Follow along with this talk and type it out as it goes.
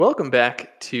Welcome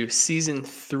back to season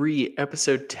 3,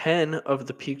 episode 10 of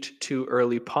the Peaked Too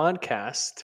Early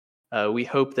podcast. We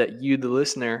hope that you, the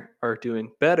listener, are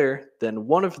doing better than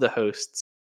one of the hosts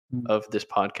of this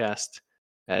podcast,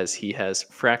 as he has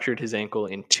fractured his ankle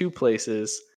in 2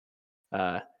 places,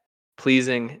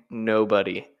 pleasing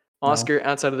nobody. Oscar,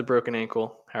 outside of the broken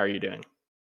ankle, how are you doing?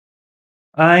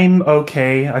 I'm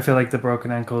okay. I feel like the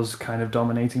broken ankle's kind of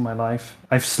dominating my life.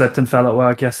 I've slipped and fell at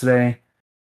work yesterday,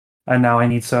 and now I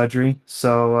need surgery.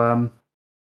 So,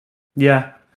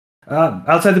 yeah.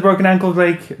 Outside the broken ankle,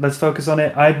 Blake, let's focus on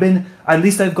it. At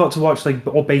least I've got to watch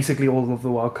basically all of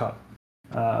the World Cup.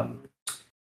 I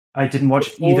didn't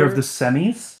watch either of the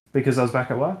semis because I was back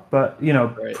at work, but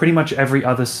pretty much every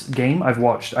other game I've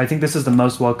watched. I think this is the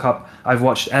most World Cup I've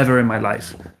watched ever in my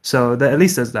life. So at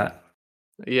least there's that.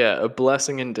 Yeah, a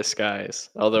blessing in disguise.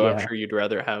 Although I'm sure you'd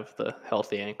rather have the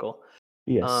healthy ankle.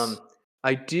 Yes.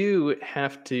 I do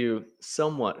have to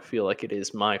somewhat feel like it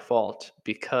is my fault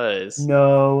because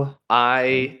you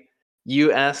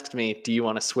asked me, do you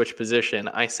want to switch position?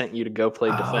 I sent you to go play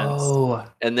defense.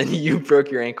 And then you broke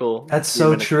your ankle. That's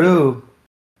so true. Later.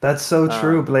 That's so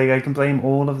true, Blake. I can blame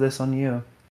all of this on you.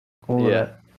 All of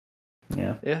it.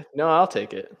 Yeah. Yeah. No, I'll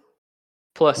take it.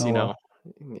 Plus, I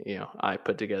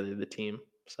put together the team.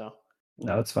 So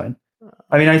no, it's fine.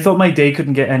 I mean, I thought my day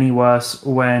couldn't get any worse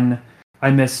when I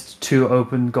missed 2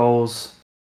 open goals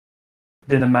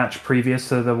in the match previous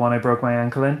to the one I broke my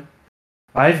ankle in.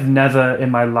 I've never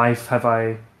in my life have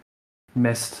I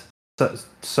missed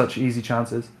such easy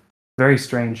chances. Very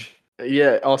strange.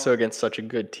 Yeah, also against such a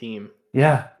good team.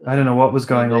 Yeah, I don't know what was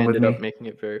going on with me. Ended up making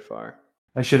it very far.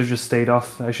 I should have just stayed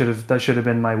off. That should have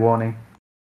been my warning.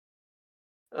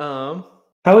 How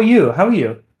are you?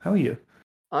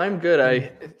 I'm good.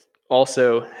 I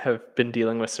also have been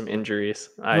dealing with some injuries.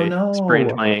 I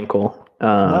sprained my ankle.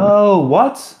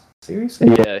 What?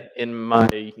 Seriously? Yeah, in my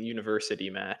university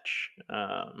match.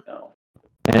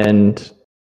 And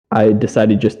I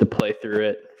decided just to play through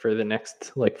it for the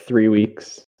next 3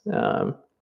 weeks. And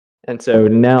so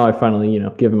now I finally,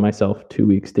 given myself 2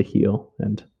 weeks to heal,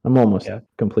 and I'm almost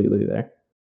completely there.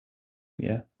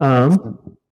 Yeah.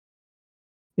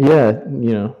 Keeping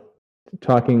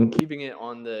it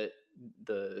on the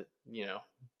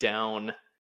down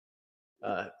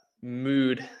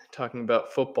mood, talking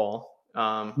about football.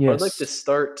 I'd like to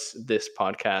start this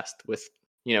podcast with,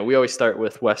 we always start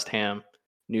with West Ham,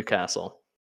 Newcastle.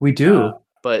 We do.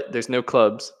 But there's no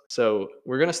clubs. So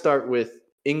we're going to start with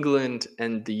England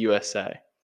and the USA.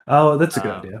 Oh, that's a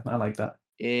good idea. I like that.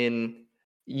 In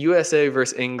USA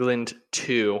versus England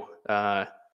 2, a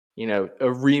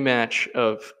rematch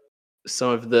of some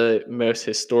of the most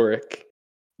historic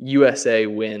USA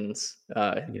wins,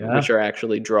 which are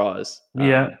actually draws.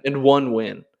 And 1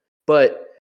 win. But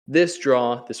this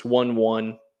draw, this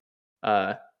 1-1,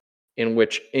 in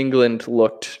which England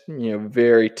looked,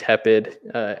 very tepid,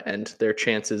 and their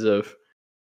chances of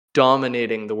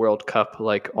dominating the World Cup,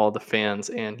 like all the fans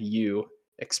and you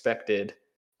expected,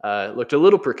 looked a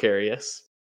little precarious.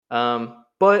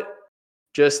 But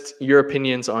just your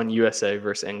opinions on USA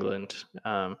versus England.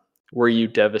 Were you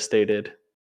devastated?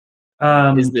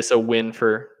 Is this a win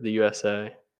for the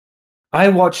USA? I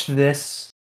watched this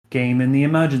game in the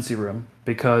emergency room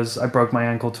because I broke my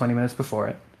ankle 20 minutes before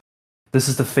it. This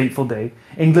is the fateful day.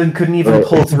 England couldn't even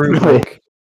pull through.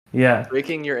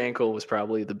 Breaking your ankle was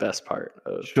probably the best part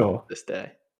of this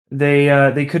day.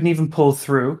 They couldn't even pull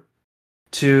through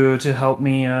to help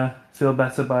me feel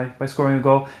better by scoring a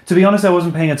goal. To be honest, I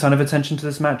wasn't paying a ton of attention to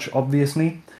this match,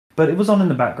 obviously, but it was on in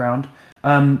the background.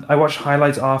 I watched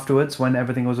highlights afterwards when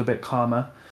everything was a bit calmer.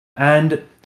 And,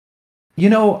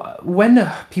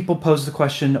 when people pose the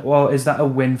question, well, is that a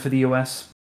win for the US?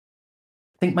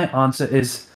 I think my answer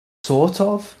is sort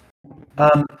of.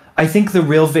 I think the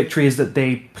real victory is that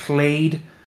they played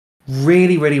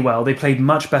really, really well. They played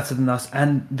much better than us,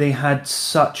 and they had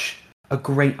such a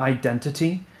great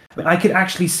identity. I mean, I could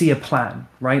actually see a plan,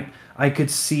 right? I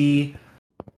could see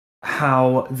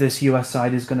how this US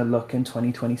side is going to look in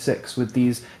 2026 with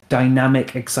these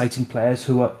dynamic, exciting players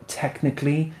who are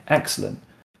technically excellent.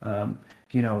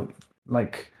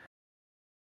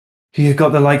 You've got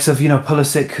the likes of,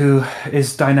 Pulisic, who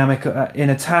is dynamic in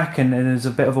attack and is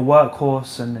a bit of a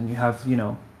workhorse. And then you have,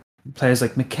 players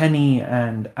like McKennie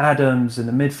and Adams in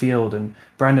the midfield and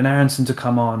Brandon Aronson to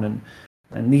come on.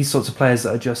 And these sorts of players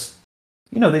that are just,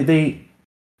 they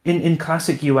in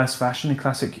classic US fashion, in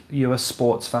classic US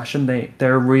sports fashion,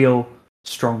 they're a real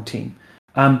strong team.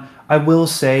 I will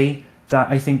say that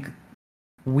I think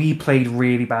we played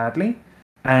really badly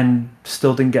and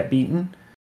still didn't get beaten.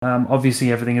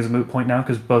 Obviously, everything is a moot point now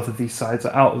because both of these sides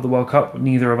are out of the World Cup.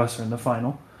 Neither of us are in the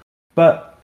final.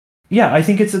 But yeah, I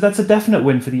think that's a definite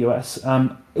win for the US.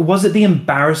 Was it the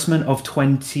embarrassment of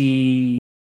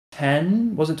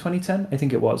 2010? Was it 2010? I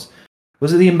think it was.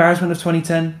 Was it the embarrassment of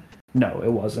 2010? No,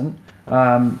 it wasn't.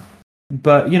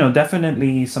 But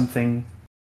definitely something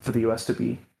for the US to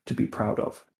be proud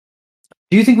of.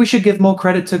 Do you think we should give more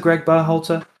credit to Greg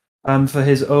Berhalter for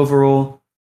his overall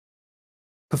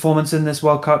performance in this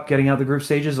World Cup, getting out the group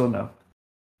stages, or no?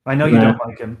 I know you don't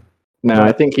like him. No,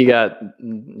 I think he got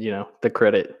the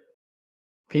credit.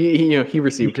 He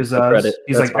received the credit.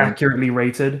 He's like accurately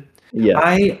rated. Yeah.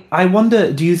 I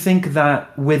wonder, do you think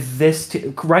that with this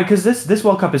right, because this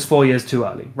World Cup is 4 years too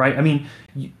early, right? I mean,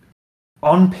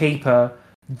 on paper,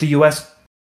 the US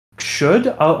should,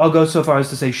 I'll go so far as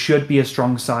to say, should be a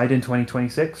strong side in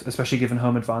 2026, especially given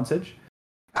home advantage,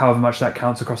 however much that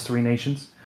counts across 3 nations.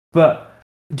 But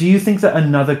do you think that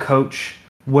another coach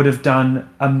would have done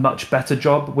a much better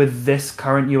job with this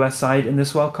current US side in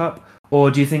this World Cup? Or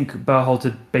do you think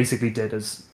Berhalter basically did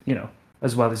as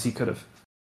well as he could have?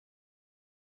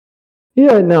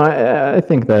 Yeah, no, I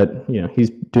think that he's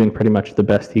doing pretty much the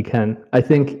best he can. I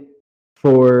think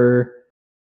for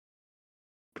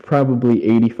probably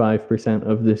 85%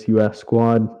 of this U.S.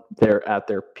 squad, they're at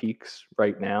their peaks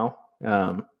right now,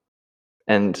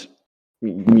 and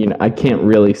I can't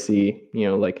really see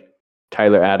like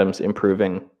Tyler Adams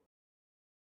improving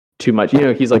too much.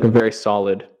 He's like a very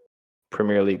solid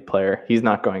Premier League player. He's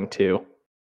not going to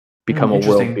become a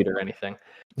world beater or anything.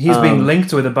 He's being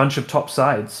linked with a bunch of top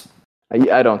sides.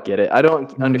 I don't get it. I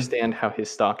don't understand how his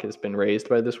stock has been raised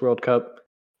by this World Cup.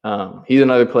 He's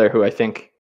another player who I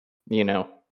think,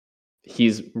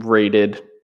 he's rated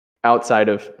outside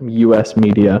of U.S.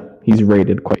 media. He's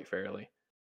rated quite fairly.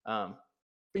 But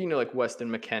like Weston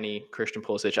McKennie, Christian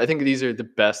Pulisic, I think these are the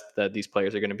best that these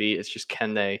players are going to be. It's just,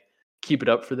 can they keep it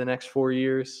up for the next 4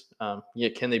 years?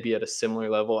 Can they be at a similar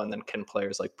level? And then can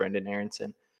players like Brendan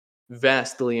Aronson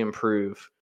vastly improve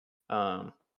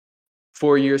 4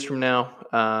 years from now?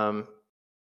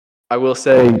 I will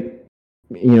say,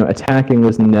 attacking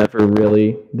was never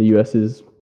really the U.S.'s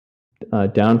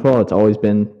downfall. It's always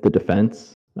been the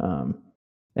defense. And,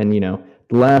 the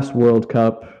last World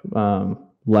Cup,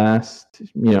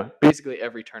 basically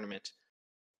every tournament,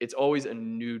 it's always a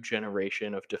new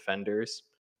generation of defenders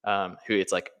who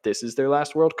it's like, this is their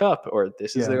last World Cup or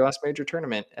this is their last major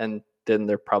tournament. And then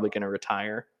they're probably going to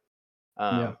retire.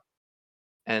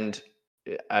 And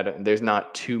there's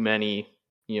not too many,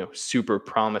 super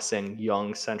promising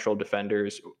young central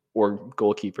defenders or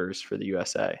goalkeepers for the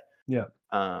USA. Yeah.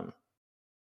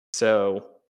 So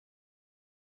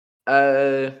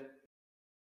I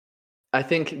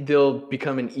think they'll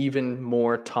become an even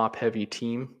more top-heavy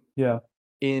team. Yeah.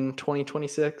 In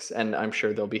 2026, and I'm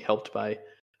sure they'll be helped by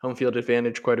home field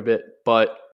advantage quite a bit.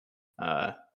 But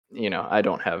I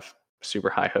don't have super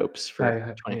high hopes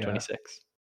for 2026. Yeah.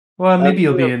 Well, maybe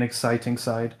you'll be an exciting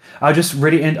side. I'm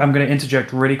going to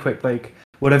interject really quick, Blake.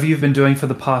 Whatever you've been doing for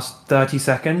the past 30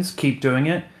 seconds, keep doing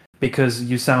it because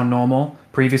you sound normal.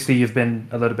 Previously, you've been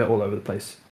a little bit all over the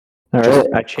place. All right,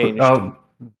 I changed. Oh,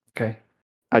 okay.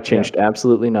 I changed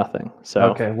absolutely nothing. So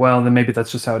okay, well then maybe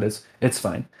that's just how it is. It's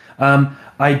fine.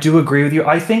 I do agree with you.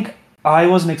 I think I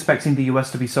wasn't expecting the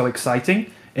US to be so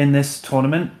exciting in this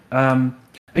tournament. You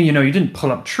didn't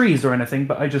pull up trees or anything,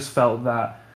 but I just felt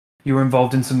that you were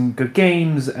involved in some good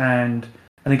games and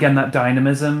again that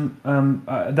dynamism.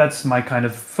 That's my kind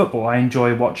of football. I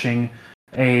enjoy watching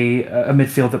a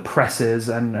midfield that presses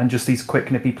and just these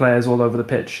quick nippy players all over the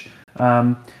pitch.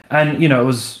 And it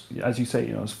was, as you say,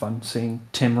 it was fun seeing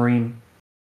Tim Ream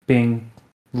being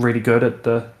really good at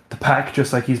the pack,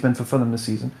 just like he's been for Fulham this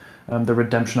season. The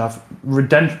redemption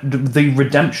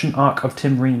arc of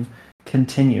Tim Ream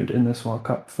continued in this World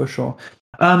Cup for sure.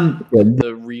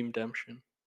 The Ream-demption.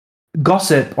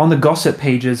 Gossip on the gossip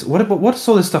pages. What's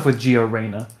all this stuff with Gio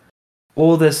Reyna?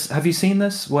 All this. Have you seen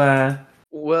this? Where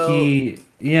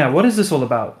what is this all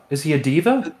about? Is he a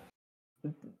diva?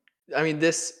 I mean,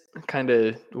 this kind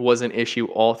of was an issue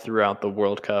all throughout the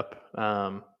World Cup,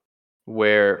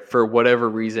 where for whatever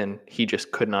reason he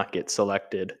just could not get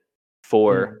selected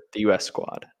for the U.S.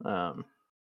 squad.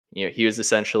 He was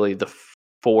essentially the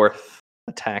fourth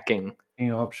attacking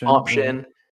option.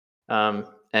 And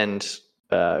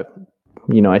I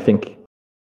think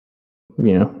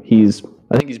he's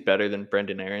better than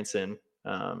Brendan Aronson.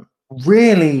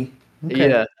 Really?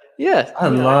 Okay. Yeah. I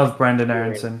love Brendan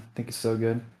Aronson. I think he's so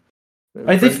good.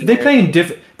 They play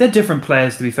they're different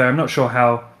players, to be fair. I'm not sure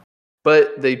how,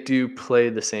 but they do play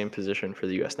the same position for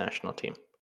the U.S. national team.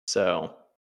 So,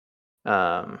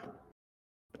 although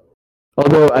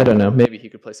I don't know, maybe he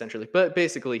could play centrally, but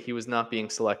basically he was not being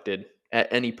selected at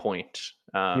any point.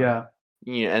 Yeah.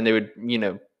 And they would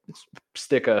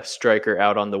stick a striker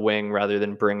out on the wing rather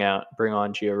than bring on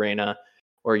Gio Reyna,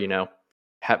 or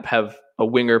have a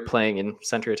winger playing in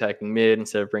center attacking mid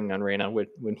instead of bringing on Reyna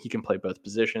when he can play both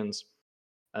positions.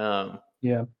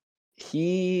 Yeah.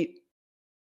 He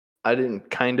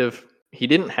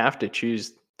didn't have to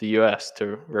choose the U.S.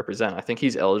 to represent. I think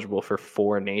he's eligible for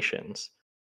 4 nations.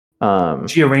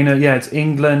 Gio Reyna, yeah, it's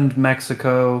England,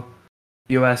 Mexico,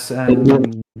 U.S.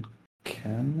 and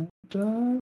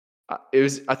Canada.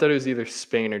 I thought it was either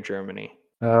Spain or Germany.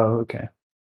 Oh, okay.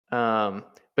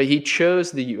 But he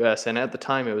chose the U.S. and at the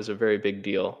time it was a very big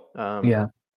deal. Yeah.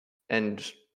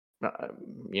 And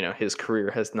his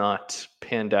career has not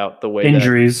panned out the way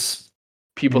Injuries. that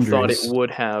people thought it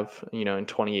would have, in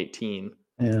 2018.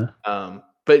 Yeah.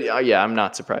 But yeah, I'm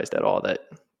not surprised at all that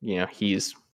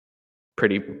he's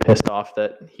pretty pissed off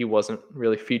that he wasn't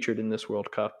really featured in this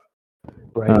World Cup.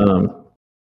 Right.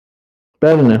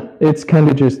 But I don't know. It's kind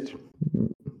of just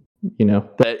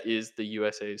that is the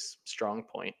USA's strong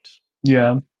point.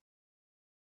 Yeah.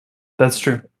 That's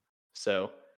true.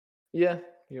 So, yeah,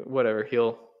 whatever.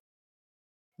 He'll,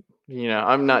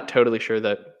 I'm not totally sure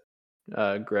that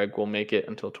Greg will make it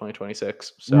until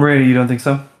 2026. So. Really, you don't think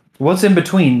so? What's in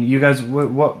between? You guys,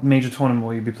 what major tournament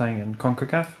will you be playing in?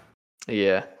 CONCACAF?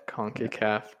 Yeah,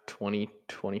 CONCACAF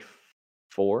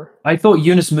 2024. I thought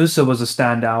Yunus Musa was a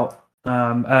standout.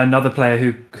 Another player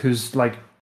who's like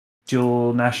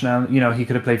dual national. He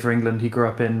could have played for England. He grew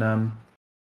up in. I'm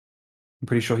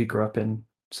pretty sure he grew up in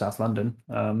South London.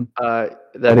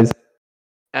 That is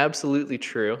absolutely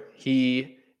true.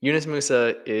 Yunus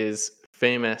Musa is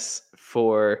famous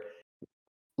for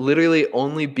literally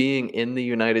only being in the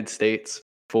United States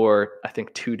for I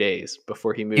think 2 days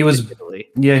before he moved to Italy.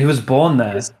 Yeah, he was born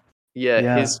there.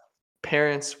 His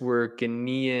parents were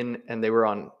Ghanaian and they were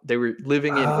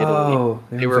living in Italy.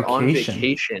 They were on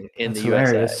vacation in the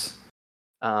USA.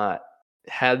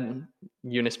 Had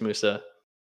Yunus Musa,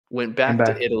 went back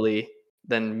to Italy,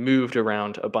 then moved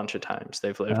around a bunch of times.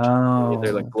 They've lived.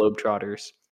 They're like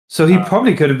globetrotters. So he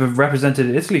probably could have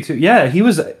represented Italy too. Yeah,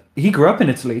 he grew up in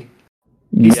Italy.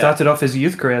 He started off his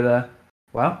youth career there.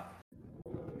 Wow.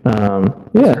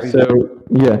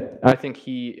 I think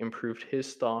he improved his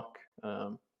stock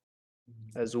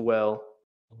as well.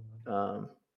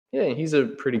 He's a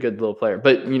pretty good little player,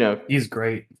 but he's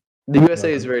great. The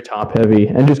USA is very top heavy,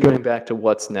 and just going back to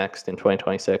what's next in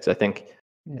 2026, I think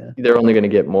they're only going to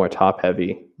get more top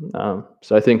heavy. So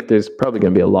I think there's probably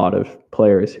going to be a lot of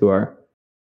players who are,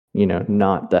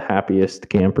 not the happiest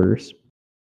campers.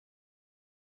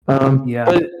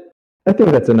 But I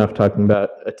think that's enough talking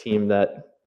about a team that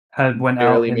went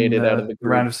out made it out of the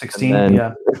round of 16.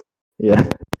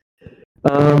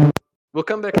 We'll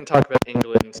come back and talk about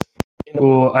England.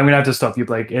 Well, I'm gonna have to stop you,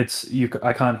 Blake.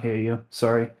 I can't hear you.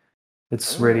 Sorry,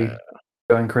 it's really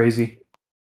going crazy.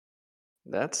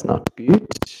 That's not good.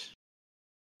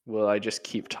 Will I just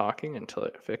keep talking until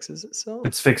it fixes itself?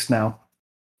 It's fixed now.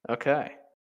 Okay.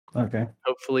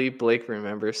 Hopefully Blake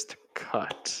remembers to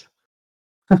cut.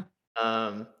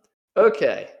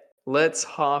 Okay. Let's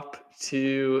hop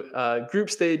to group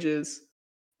stages.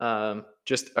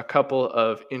 Just a couple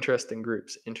of interesting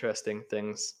groups, interesting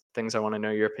things I want to know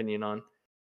your opinion on.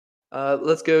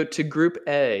 Let's go to Group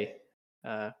A,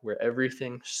 where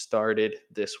everything started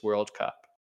this World Cup.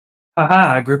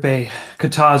 Group A,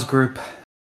 Qatar's group.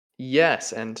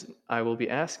 Yes, and I will be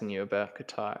asking you about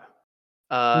Qatar.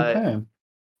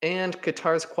 And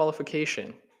Qatar's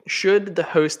qualification. Should the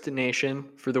host nation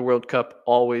for the World Cup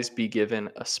always be given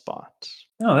a spot?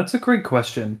 Oh, that's a great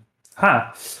question.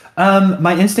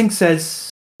 My instinct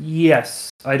says yes.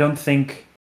 I don't think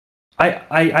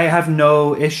I have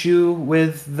no issue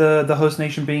with the host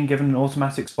nation being given an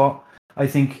automatic spot. I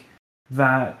think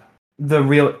that the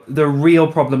real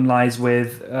problem lies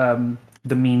with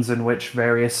the means in which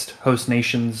various host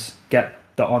nations get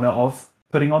the honor of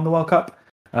putting on the World Cup.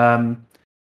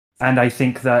 And I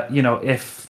think that,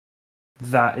 if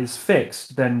that is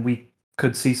fixed, then we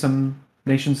could see some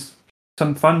nations,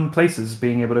 some fun places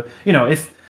being able to,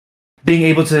 if being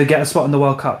able to get a spot in the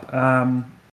World Cup. I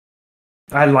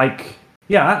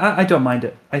don't mind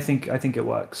it. I think it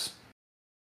works.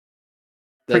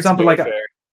 For example,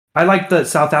 I liked that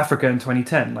South Africa in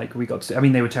 2010. Like we got to,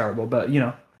 they were terrible, but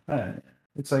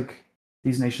it's like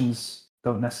these nations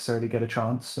don't necessarily get a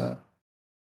chance.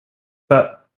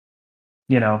 But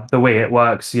the way it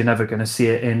works, you're never going to see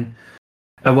it in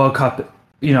a World Cup.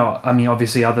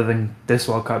 Obviously, other than this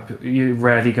World Cup, you're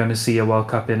rarely going to see a World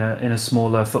Cup in a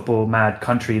smaller football mad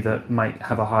country that might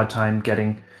have a hard time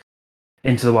getting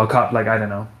into the World Cup. Like I don't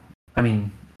know.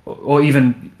 Or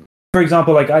even for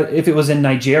example, like if it was in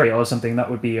Nigeria or something, that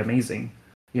would be amazing.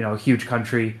 You know, a huge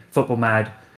country, football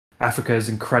mad. Africa is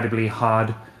incredibly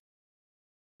hard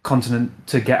continent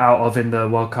to get out of in the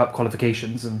World Cup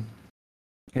qualifications, and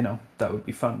you know that would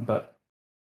be fun. But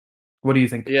what do you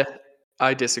think? Yeah,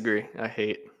 I disagree. I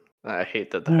hate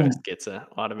that the Mm, host gets an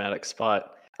automatic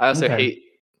spot. I also okay. hate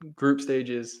group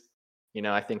stages.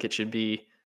 I think it should be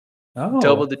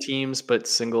double Oh. the teams, but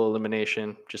single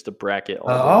elimination, just a bracket all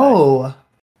the way. Oh. Um,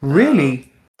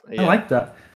 Really? I yeah, like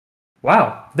that.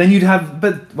 Wow. Then you'd have,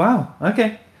 but wow.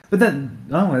 Okay. But then,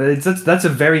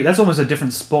 that's almost a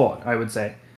different sport, I would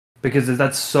say, because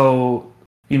that's so,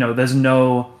 there's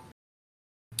no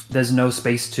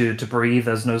space to breathe.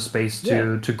 There's no space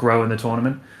yeah. to grow in the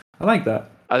tournament. I like that.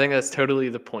 I think that's totally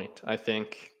the point. I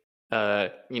think,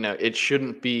 it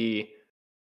shouldn't be,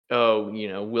 oh,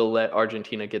 we'll let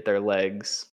Argentina get their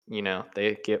legs.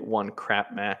 They get one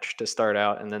crap match to start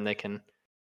out, and then they can,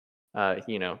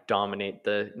 dominate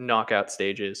the knockout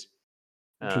stages.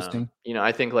 Interesting.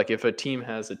 I think like if a team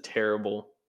has a terrible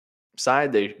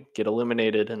side, they get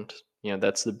eliminated, and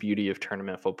that's the beauty of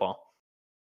tournament football.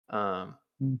 Um,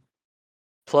 Mm.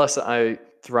 Plus, I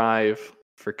thrive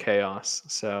for chaos,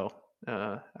 so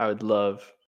I would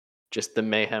love just the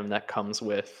mayhem that comes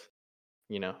with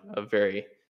a very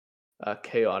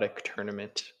chaotic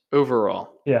tournament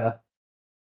overall. Yeah.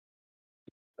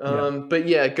 Yeah. But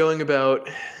yeah, going about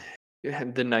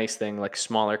the nice thing, like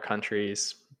smaller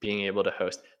countries being able to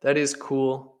host, that is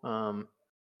cool.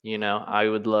 I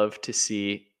would love to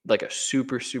see like a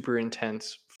super, super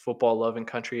intense football loving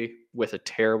country with a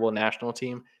terrible national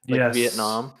team, like Yes.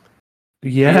 Vietnam.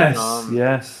 Yes. Vietnam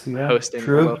Yes. Yeah. hosting a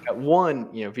True. World Cup.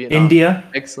 One, Vietnam, India.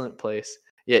 excellent place.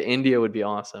 Yeah, India would be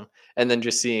awesome. And then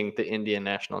just seeing the Indian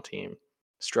national team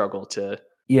struggle to,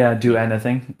 Yeah. Do you know,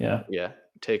 anything. Yeah. yeah,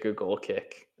 take a goal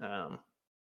kick.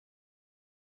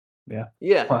 Yeah.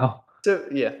 Yeah. Wow. So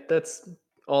yeah, that's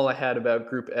all I had about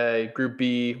Group A. Group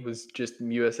B was just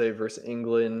USA versus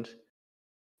England.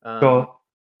 Um, Cool.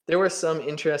 there were some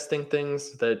interesting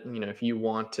things that if you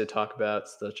want to talk about,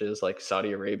 such as like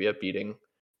Saudi Arabia beating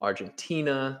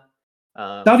Argentina.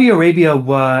 Um, Saudi Arabia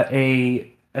were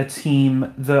a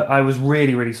team that I was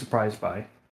really really surprised by,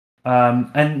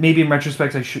 and maybe in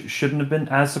retrospect I shouldn't have been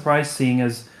as surprised, seeing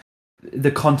as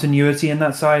the continuity in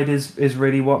that side is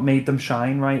really what made them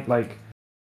shine, right? Like,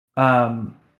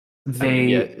 um, I mean,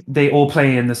 yeah, they all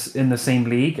play in the same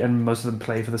league, and most of them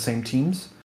play for the same teams.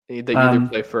 they either Um,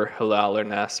 play for Hilal or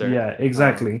Nasser. yeah,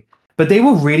 exactly. But they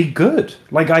were really good.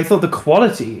 Like I thought the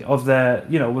quality of their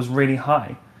was really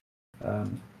high.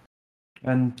 Um,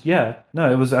 And yeah,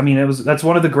 no, it was. I mean, it was. That's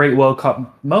one of the great World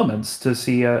Cup moments to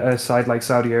see a side like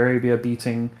Saudi Arabia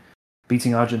beating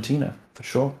Argentina for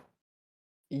sure.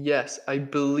 Yes, I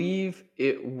believe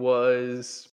it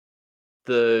was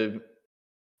the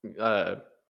uh,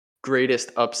 greatest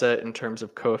upset in terms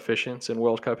of coefficients in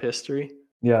World Cup history.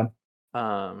 Yeah,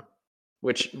 Um,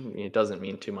 which it doesn't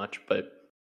mean too much, but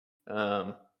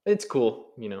it's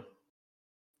cool.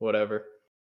 Whatever.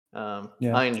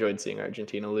 yeah, I enjoyed seeing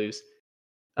Argentina lose.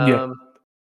 yeah. Um,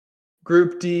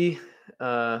 Group D,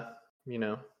 uh, you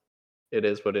know, it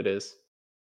is what it is.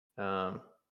 Um,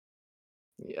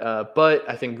 but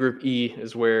I think Group E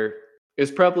is where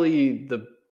is probably the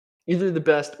either the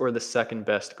best or the second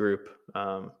best group.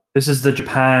 This is the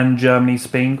Japan, Germany,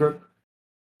 Spain group.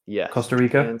 Yes, Costa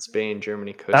Rica. Japan, Spain,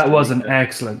 Germany, That Costa was an Rica,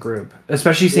 excellent group,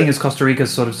 especially yeah, seeing as Costa Rica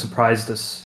sort of surprised and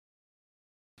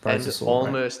us all. Right?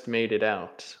 almost made it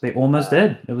out. They almost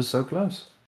did. It was so close.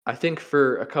 I think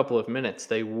for a couple of minutes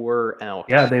they were out,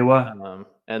 Yeah, they were.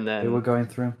 and They were then going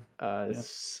through. Yeah,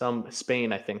 some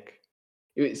Spain, I think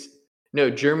it was no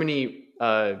Germany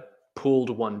pulled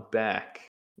one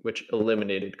back, which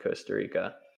eliminated Costa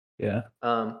Rica. yeah,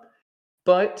 Um,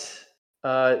 but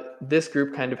this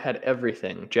group kind of had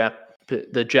everything.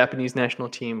 The Japanese national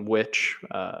team, which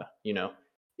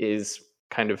is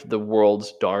kind of the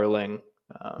world's darling.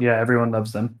 yeah. Everyone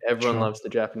loves them. Everyone Sure. loves the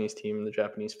Japanese team and the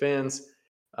Japanese fans.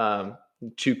 Um,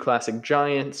 Two classic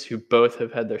giants who both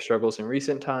have had their struggles in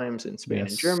recent times in Spain and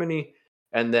Yes. Germany,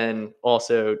 and then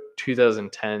also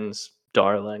 2010's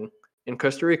darling in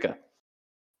Costa Rica.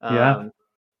 Yeah. Um,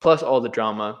 Plus all the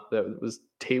drama that was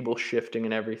table shifting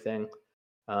and everything.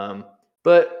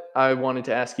 But I wanted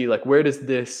to ask you, like, where does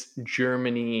this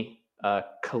Germany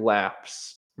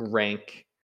collapse rank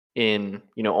in,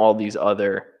 all these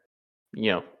other,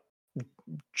 you know,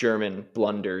 German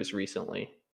blunders recently?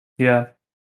 Yeah.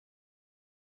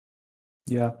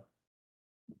 Yeah.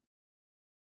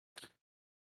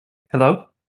 Hello.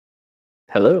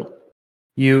 Hello.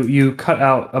 You cut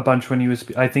out a bunch when you was.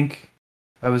 I think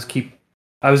I was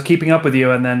keeping up with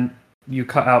you, and then you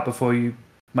cut out before you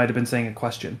might have been saying a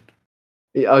question.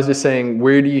 I was just saying,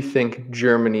 where do you think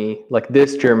Germany, like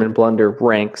this German blunder,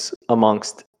 ranks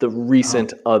amongst the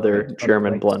recent other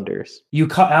German blunders? You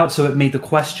cut out, so it made the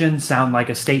question sound like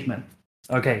a statement.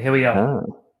 Okay, here we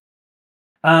go.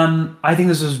 I think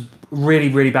this is really,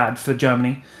 really bad for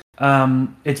Germany.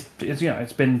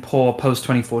 It's been poor post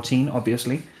 2014,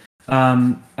 obviously,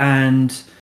 and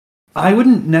I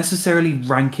wouldn't necessarily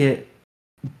rank it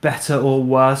better or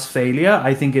worse failure.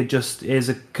 I think it just is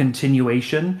a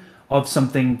continuation of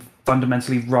something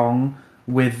fundamentally wrong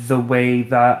with the way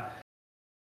that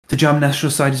the German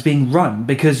national side is being run.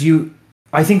 Because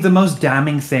I think the most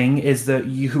damning thing is that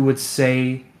you would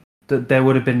say that there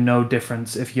would have been no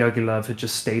difference if Jogi Löw had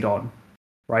just stayed on,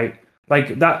 right?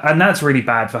 Like that, and that's really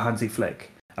bad for Hansi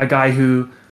Flick, a guy who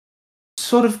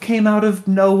sort of came out of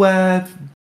nowhere,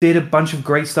 did a bunch of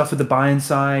great stuff with the Bayern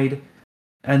side,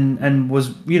 and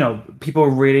was, people were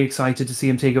really excited to see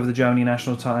him take over the Germany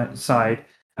national side,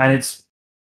 and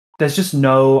there's just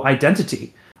no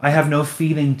identity. I have no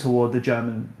feeling toward the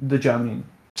Germany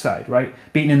side, right?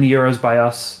 Beaten in the Euros by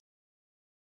us,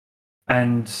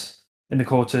 and in the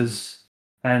quarters,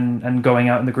 and going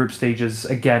out in the group stages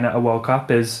again at a World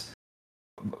Cup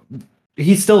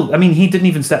he's still. I mean, he didn't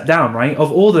even step down, right?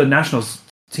 Of all the national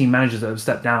team managers that have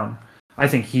stepped down, I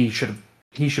think he should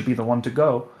be the one to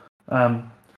go.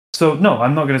 So no,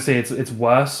 I'm not going to say it's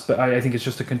worse, but I think it's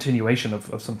just a continuation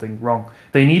of something wrong.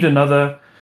 They need another.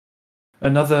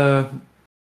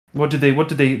 What did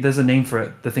they? There's a name for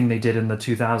it. The thing they did in the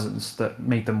 2000s that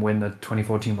made them win the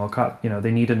 2014 World Cup.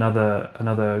 They need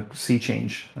another sea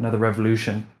change, another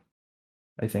revolution,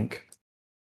 I think.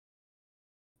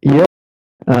 Yeah.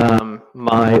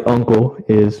 My uncle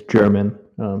is German,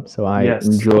 so I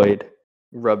enjoyed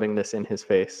rubbing this in his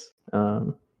face.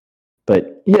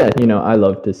 But yeah, I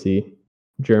love to see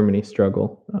Germany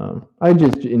struggle.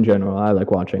 In general, I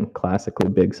like watching classically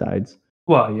big sides.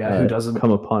 Well, yeah, who doesn't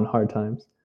come upon hard times?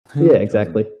 Yeah,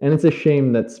 exactly. And it's a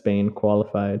shame that Spain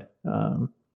qualified.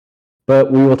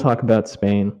 But we will talk about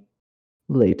Spain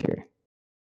later.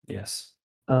 Yes.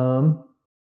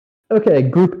 Okay,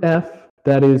 Group F.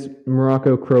 That is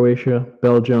Morocco, Croatia,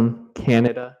 Belgium,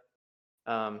 Canada.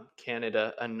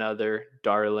 Canada, another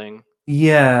darling.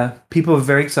 Yeah, people were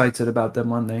very excited about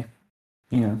them, weren't they?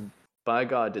 By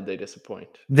God, did they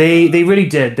disappoint? They really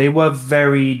did. They were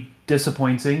very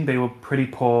disappointing. They were pretty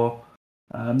poor.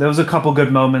 There was a couple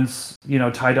good moments,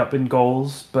 tied up in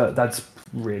goals, but that's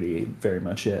really very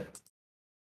much it.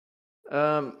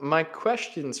 My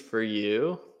questions for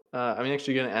you. I'm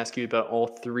actually going to ask you about all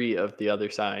three of the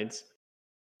other sides.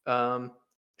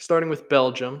 Starting with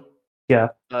Belgium. Yeah.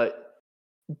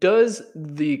 Does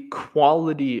the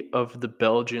quality of the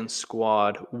Belgian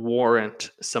squad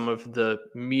warrant some of the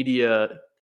media,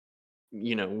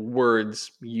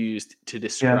 words used to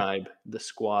describe the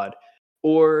squad?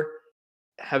 Or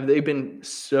have they been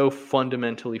so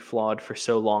fundamentally flawed for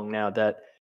so long now that,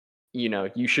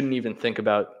 you shouldn't even think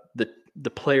about the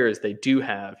players they do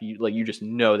have? You just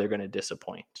know they're going to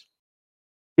disappoint.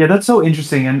 Yeah, that's so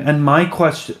interesting. And my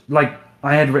question, I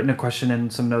had written a question in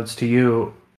some notes to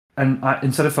you, and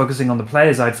instead of focusing on the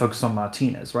players, I'd focus on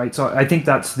Martinez, right? So I think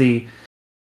that's the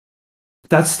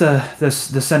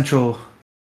central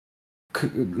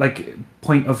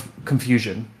point of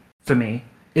confusion for me.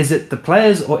 Is it the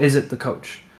players or is it the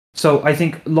coach? So I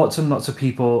think lots and lots of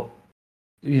people,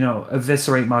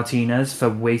 eviscerate Martinez for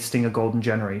wasting a golden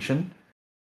generation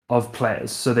of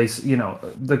players. So they, if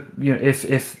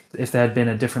there had been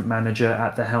a different manager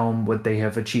at the helm, would they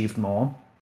have achieved more?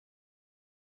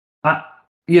 I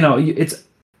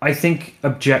think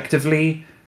objectively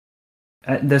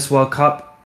at this World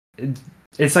Cup,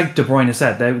 it's like De Bruyne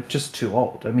said, they're just too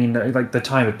old. I mean, the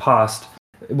time had passed.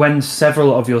 When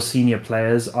several of your senior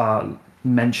players are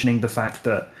mentioning the fact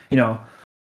that,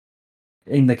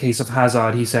 in the case of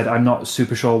Hazard, he said, I'm not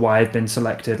super sure why I've been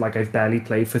selected. I've barely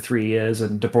played for 3 years.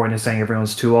 And De Bruyne is saying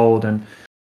everyone's too old. And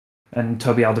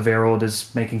Toby Alderweireld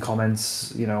is making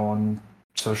comments, on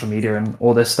social media and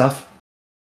all this stuff.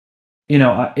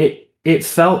 It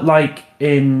felt like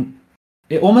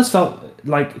it almost felt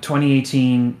like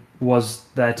 2018 was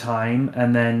their time.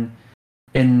 And then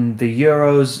in the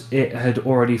Euros, it had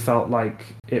already felt like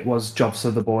it was jobs for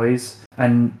the boys.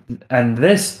 And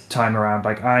this time around,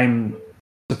 I'm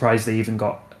surprised they even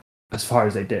got as far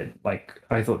as they did. I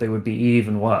thought they would be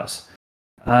even worse.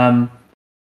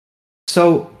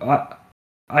 So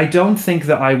I don't think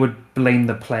that I would blame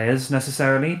the players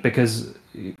necessarily, because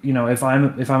if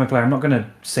I'm a player, I'm not going to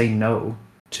say no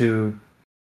to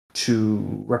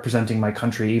representing my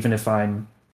country, even if I'm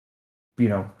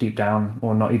deep down,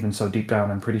 or not even so deep down,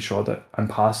 I'm pretty sure that I'm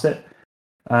past it.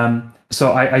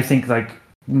 So I think like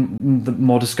the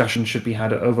more discussion should be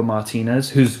had over Martinez,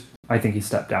 who's I think he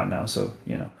stepped down now. So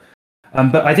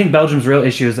but I think Belgium's real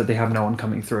issue is that they have no one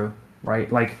coming through,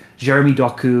 right? Like Jeremy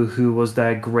Doku, who was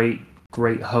their great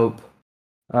hope,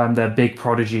 their big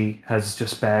prodigy, has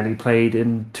just barely played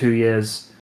in 2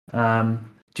 years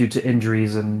due to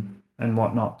injuries and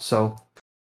whatnot. So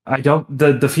I don't.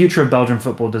 The future of Belgian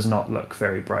football does not look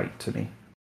very bright to me.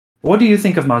 What do you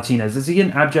think of Martinez? Is he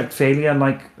an abject failure,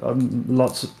 like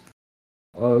lots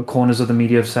of corners of the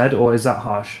media have said, or is that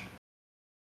harsh?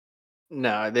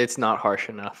 No, it's not harsh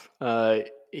enough.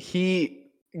 He,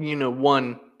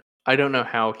 one, I don't know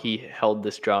how he held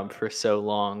this job for so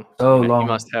long. So He long.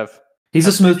 must have. He's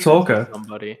a smooth pictures of talker.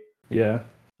 Somebody. Yeah.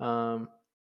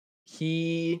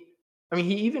 He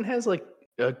even has like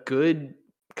a good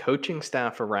coaching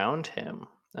staff around him.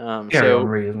 Thierry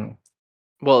Henry isn't.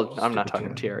 Well, I'm not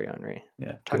talking Thierry Henry.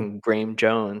 Yeah. I'm talking Graham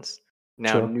Jones,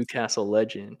 now Sure. Newcastle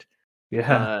legend.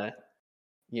 Yeah.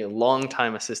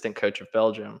 Longtime assistant coach of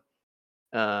Belgium.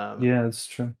 Yeah, that's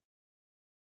true.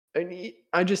 I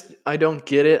don't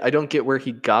get it. I don't get where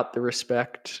he got the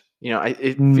respect.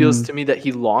 It feels to me that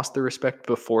he lost the respect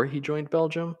before he joined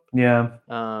Belgium. Yeah.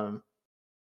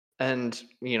 And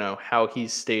how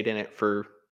he's stayed in it for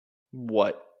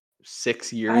what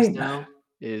 6 years now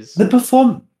is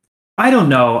the I don't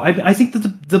know. I think that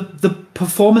the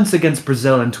performance against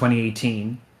Brazil in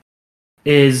 2018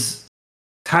 is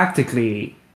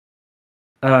tactically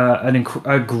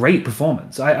a great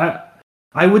performance. I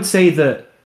would say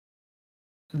that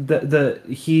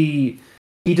he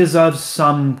deserves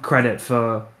some credit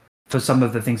for some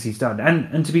of the things he's done,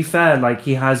 and to be fair, like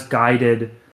he has guided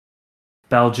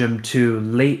Belgium to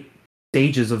late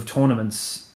stages of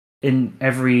tournaments in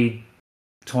every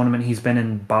tournament he's been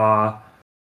in, bar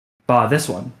this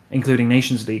one, including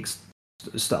Nations League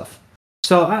stuff.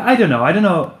 So I don't know.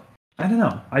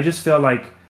 I just feel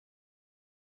like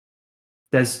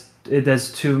there's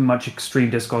too much extreme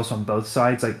discourse on both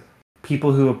sides. Like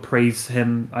people who praise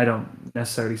him, I don't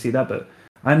necessarily see that, but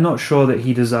I'm not sure that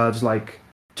he deserves like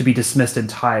to be dismissed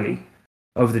entirely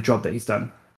over the job that he's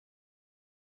done.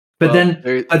 But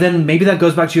then maybe that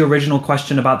goes back to your original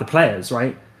question about the players,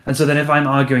 right? And so then if I'm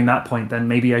arguing that point, then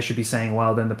maybe I should be saying,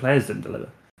 well, then the players didn't deliver.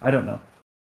 I don't know.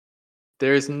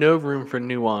 There's no room for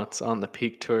nuance on the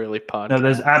Peak Too Early podcast.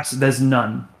 No, there's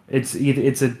none. It's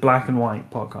a black and white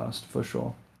podcast for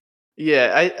sure.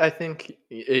 Yeah, I think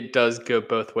it does go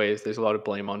both ways. There's a lot of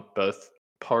blame on both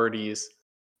parties,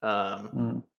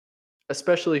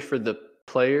 especially for the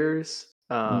players.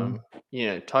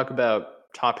 Talk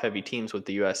about top-heavy teams with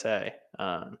the USA.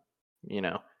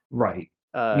 Right.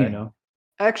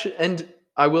 Actually, and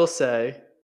I will say,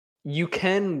 you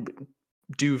can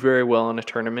do very well in a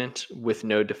tournament with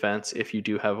no defense if you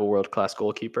do have a world-class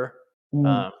goalkeeper.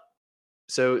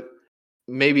 So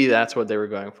maybe that's what they were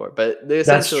going for. But they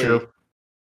essentially, that's true.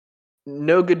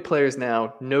 No good players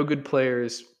now, no good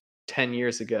players 10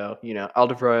 years ago.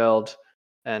 Alderweireld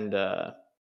and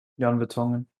Jan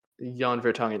Vertonghen.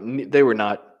 They were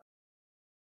not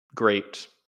great.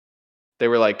 They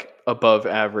were like above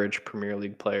average Premier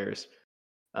League players.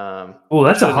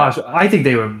 That's a harsh. I think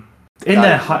they were in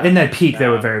their peak. They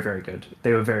were very, very good.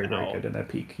 They were very, very good in their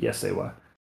peak. Yes, they were.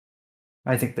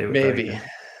 I think they were maybe.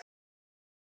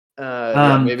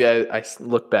 Maybe I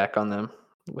look back on them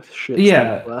with shit.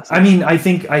 Yeah, I mean, I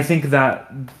think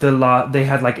that they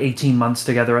had like 18 months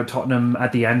together at Tottenham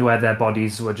at the end where their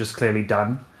bodies were just clearly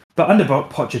done. But under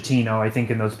Pochettino, I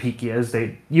think in those peak years,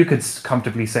 you could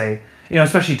comfortably say,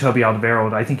 especially Toby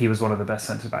Alderweireld, I think he was one of the best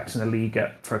centre backs in the league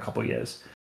for a couple of years.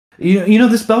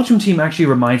 This Belgium team actually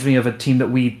reminds me of a team that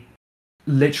we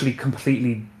literally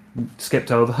completely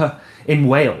skipped over in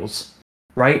Wales,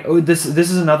 right? This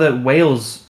is another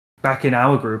Wales back in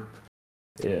our group.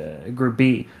 Group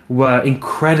B were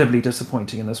incredibly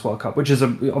disappointing in this World Cup, which is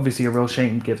obviously a real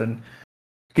shame given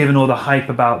all the hype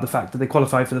about the fact that they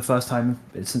qualified for the first time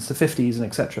since the 50s and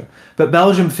etc. But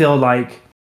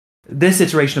this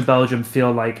iteration of Belgium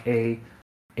feel like a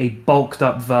bulked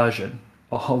up version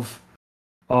of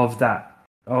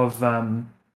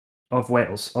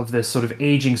Wales, of this sort of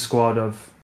aging squad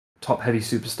of top heavy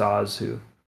superstars who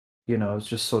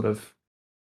just sort of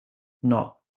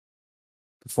not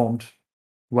performed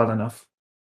well enough.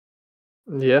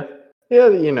 Yeah,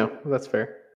 that's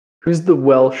fair. Who's the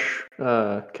Welsh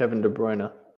Kevin De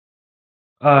Bruyne?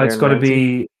 It's got to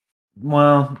be.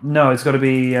 Well, no, it's got to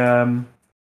be.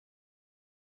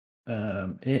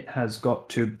 It has got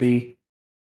to be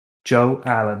Joe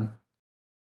Allen.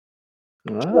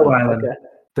 Joe Allen, okay.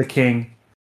 The king.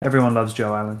 Everyone loves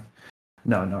Joe Allen.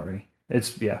 No, not really.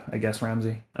 I guess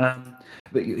Ramsey.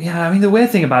 But yeah, I mean, the weird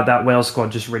thing about that Wales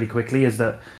squad, just really quickly, is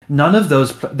that none of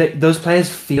those players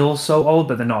feel so old,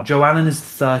 but they're not. Joe Allen is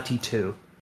 32.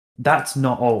 That's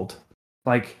not old.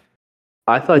 Like,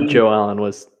 I thought Joe Allen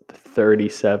was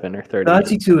 37 or 30.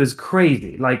 32 is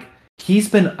crazy. Like, he's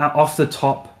been off the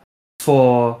top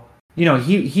for,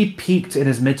 he peaked in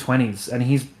his mid-20s, and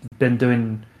he's been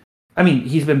doing,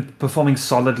 he's been performing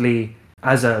solidly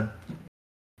as a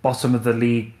bottom of the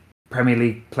league Premier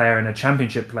League player and a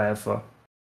Championship player but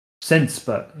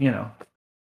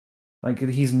like,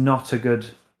 he's not a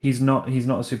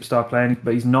superstar player,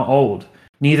 but he's not old.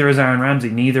 Neither is Aaron Ramsey,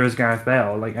 neither is Gareth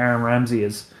Bale. Like, Aaron Ramsey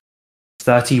is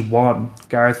 31.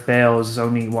 Gareth Bale is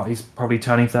only he's probably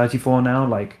turning 34 now,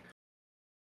 like,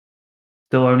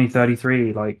 still only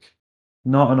 33, like,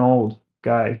 not an old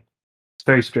guy. It's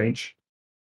very strange.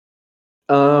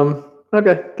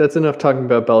 Okay, that's enough talking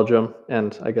about Belgium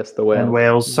and I guess the Wales. And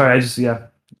Wales. Sorry,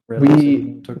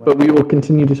 But we will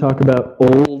continue to talk about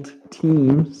old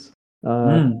teams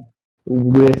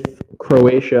with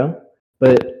Croatia.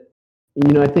 But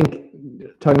I think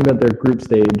talking about their group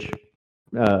stage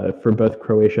for both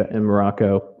Croatia and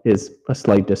Morocco is a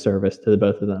slight disservice to the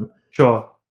both of them. Sure.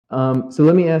 So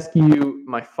let me ask you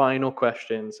my final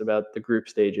questions about the group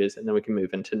stages, and then we can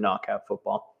move into knockout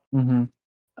football. Mm-hmm.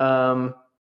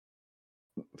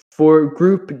 For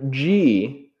Group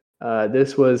G,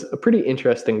 this was a pretty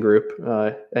interesting group,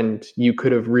 and you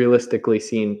could have realistically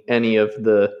seen any of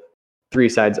the three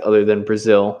sides other than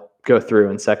Brazil go through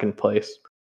in second place.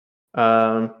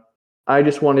 I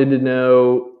just wanted to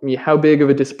know, how big of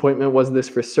a disappointment was this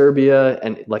for Serbia,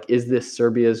 and like, is this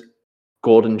Serbia's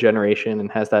golden generation, and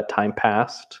has that time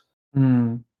passed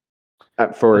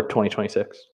for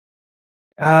 2026?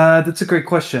 That's a great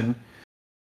question.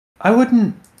 I would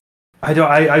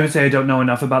say I don't know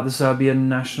enough about the Serbian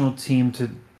national team to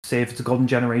say if it's a golden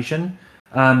generation.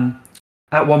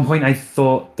 At one point, I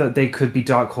thought that they could be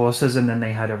dark horses, and then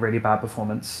they had a really bad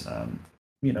performance.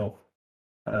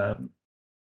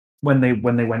 When they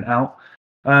went out,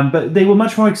 but they were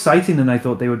much more exciting than I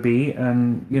thought they would be,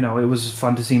 and it was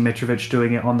fun to see Mitrovic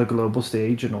doing it on the global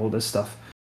stage and all this stuff.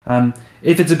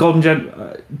 If it's a golden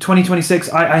 2026,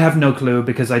 I have no clue,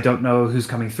 because I don't know who's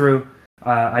coming through.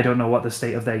 I don't know what the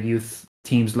state of their youth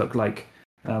teams look like.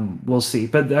 We'll see.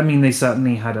 But they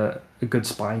certainly had a good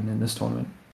spine in this tournament.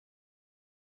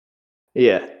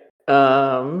 Yeah.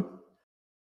 I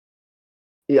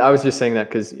was just saying that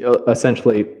because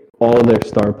essentially all of their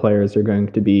star players are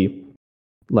going to be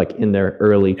like in their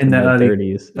early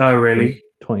 30s. Oh, really?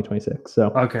 2026.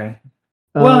 So okay.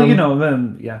 Well,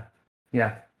 then yeah,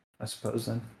 I suppose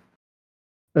then.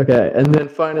 Okay, and then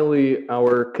finally,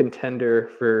 our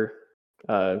contender for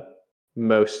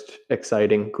most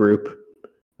exciting group,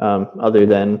 other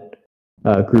than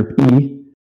Group E,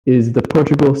 is the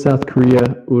Portugal, South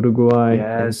Korea, Uruguay,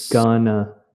 and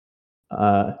Ghana,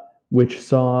 which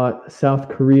saw South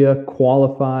Korea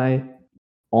qualify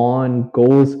on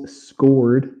goals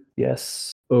scored.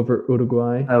 Yes, over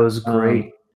Uruguay. That was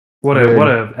great. What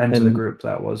a end to the group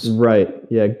that was. Right.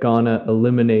 Yeah, Ghana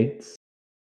eliminates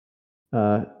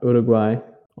Uruguay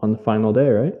on the final day,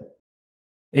 right?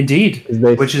 Indeed.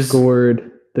 Which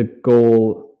scored the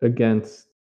goal against...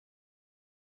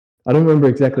 I don't remember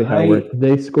exactly how it worked.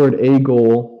 They scored a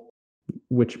goal,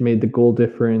 which made the goal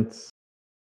difference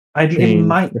change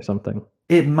or something.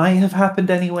 It might have happened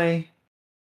anyway.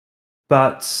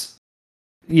 But,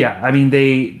 yeah, I mean,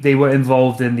 they were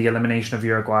involved in the elimination of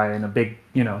Uruguay in a big,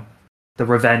 the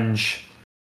revenge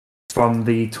from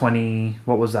the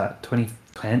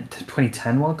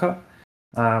 2010 World Cup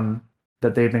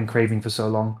that they've been craving for so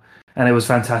long. And it was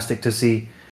fantastic to see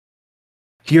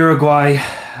Uruguay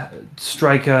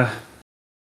striker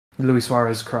Luis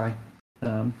Suarez cry,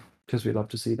 because we love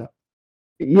to see that.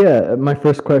 Yeah, my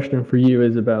first question for you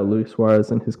is about Luis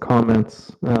Suarez and his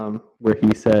comments, where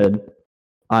he said,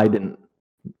 "I didn't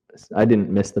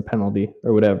miss the penalty,"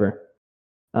 or whatever.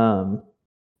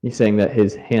 He's saying that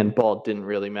his handball didn't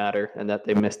really matter and that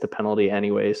they missed the penalty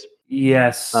anyways.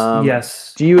 Yes.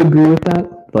 Yes. Do you agree with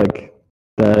that? Like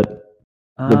that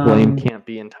the blame can't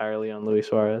be entirely on Luis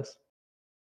Suarez?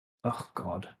 Oh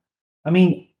God. I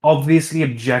mean, obviously,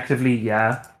 objectively,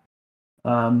 yeah.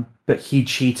 But he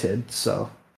cheated,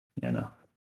 so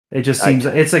it just seems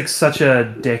it's like such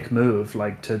a dick move,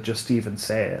 like to just even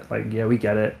say it. Like, yeah, we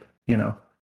get it,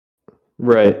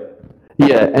 Right.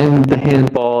 Yeah, and the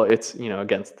handball, it's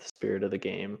against the spirit of the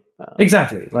game.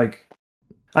 Exactly. Like,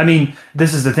 I mean,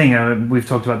 this is the thing. We've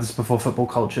talked about this before. Football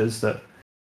cultures that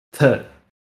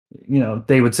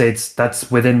they would say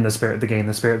that's within the spirit of the game.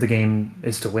 The spirit of the game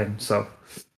is to win. So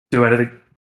do anything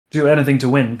do anything to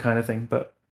win kind of thing.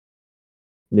 But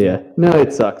Yeah, no,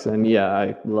 it sucks, and yeah,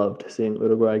 I loved seeing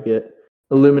Uruguay get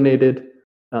eliminated.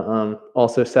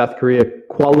 Also, South Korea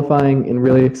qualifying in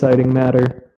really exciting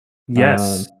matter.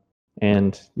 yes,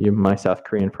 And my South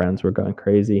Korean friends were going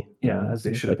crazy. yeah, as they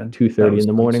It was should have like been. 2:30 in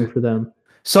the morning for them.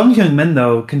 Son Heung-min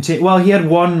though, well, he had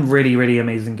one really, really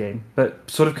amazing game, but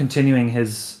sort of continuing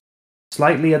his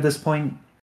slightly at this point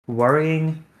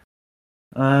worrying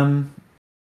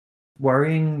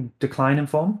decline in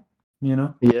form. You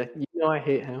know. Yeah, I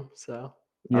hate him, so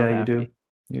Yeah, I'm you do. happy.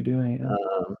 You do. Yeah.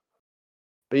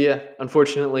 But yeah,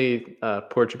 unfortunately,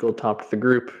 Portugal topped the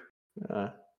group.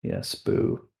 Yes,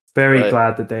 boo. Very But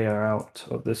glad that they are out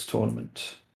of this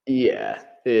tournament. yeah,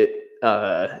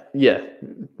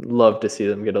 love to see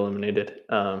them get eliminated,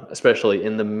 especially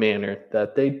in the manner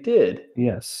that they did.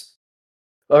 Yes.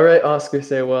 All right, Oscar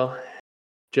Saywell.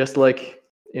 Just like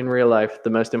in real life, the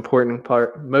most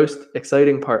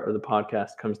exciting part of the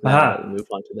podcast comes now that we move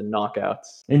on to the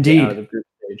knockouts. Indeed. Get out of the group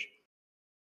stage.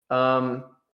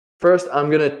 First, I'm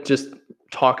gonna just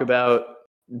talk about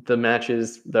the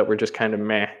matches that were just kind of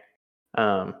meh,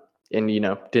 and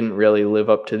didn't really live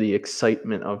up to the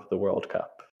excitement of the World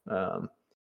Cup.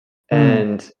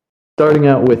 And starting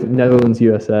out with Netherlands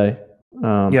USA,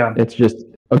 it's just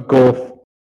a gulf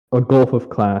of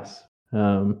class.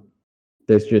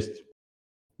 There's just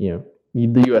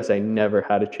the USA never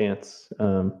had a chance,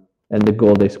 and the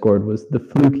goal they scored was the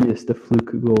flukiest of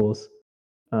fluke goals.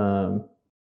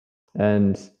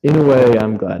 And in a way,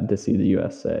 I'm glad to see the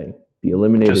USA be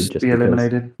eliminated. Just be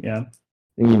eliminated. Yeah.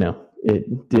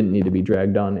 It didn't need to be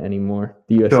dragged on anymore.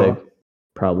 The USA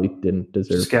probably didn't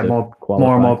deserve just get to more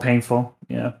qualify. and more painful.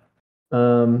 Yeah.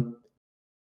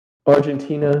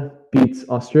 Argentina beats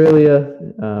Australia,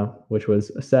 which was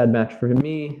a sad match for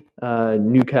me.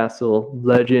 Newcastle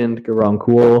legend Garang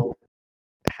Kuol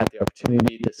had the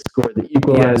opportunity to score the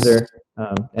equalizer,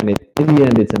 and in the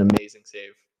end, it's an amazing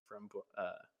save from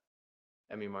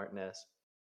Emi Martinez.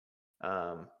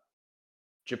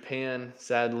 Japan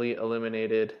sadly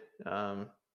eliminated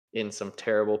in some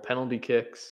terrible penalty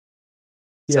kicks.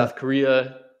 South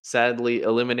Korea sadly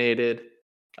eliminated,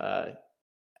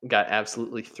 got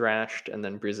absolutely thrashed, and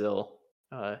then Brazil,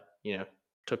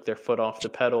 took their foot off the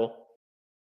pedal.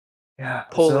 Yeah,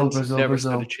 Poland Brazil never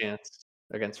stood a chance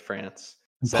against France.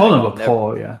 Poland were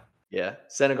poor, yeah. Yeah,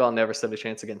 Senegal never stood a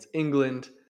chance against England.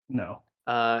 No.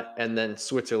 And then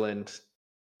Switzerland,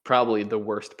 probably the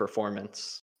worst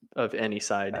performance of any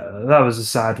side. That was a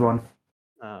sad one.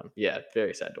 Yeah,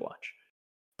 very sad to watch.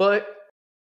 But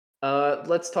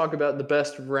let's talk about the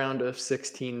best round of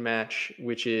 16 match,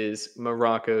 which is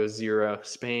Morocco 0,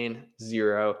 Spain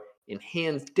 0, in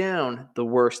hands down the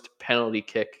worst penalty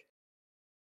kicks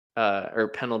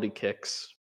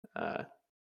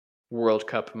World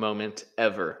Cup moment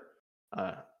ever,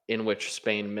 in which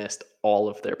Spain missed all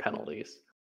of their penalties.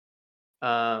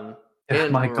 And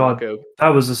my Morocco, God, that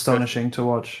was astonishing to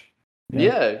watch.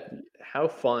 Yeah, how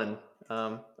fun.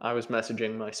 I was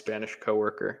messaging my Spanish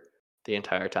coworker the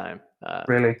entire time.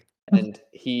 Really? And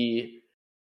he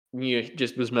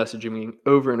just was messaging me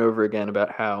over and over again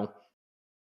about how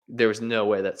there was no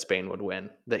way that Spain would win,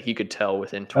 that he could tell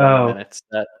within 20 minutes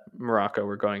that Morocco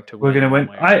were going to win. We're going to win.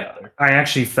 I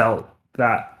actually felt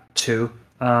that too,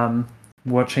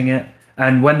 watching it.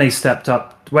 And when they stepped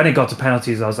up, when it got to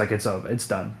penalties, I was like, it's over, it's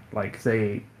done. Like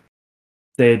they're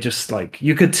just like,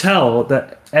 you could tell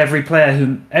that every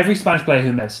Spanish player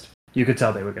who missed, you could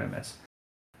tell they were going to miss.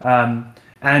 And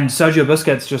Sergio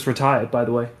Busquets just retired, by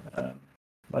the way,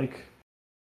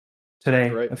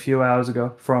 today, a few hours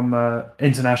ago, from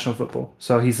international football.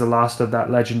 So he's the last of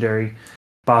that legendary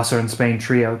Barca and Spain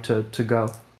trio to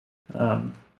go.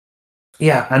 And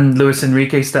Luis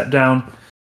Enrique stepped down,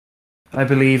 I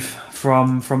believe,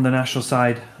 from the national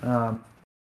side,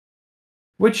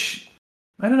 which,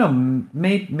 I don't know,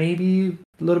 maybe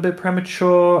a little bit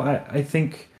premature. I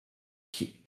think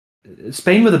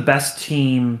Spain were the best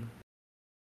team.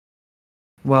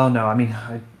 Well, no, I mean,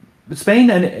 Spain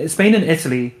and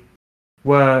Italy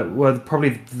were probably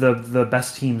the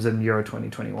best teams in Euro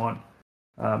 2021,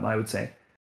 I would say,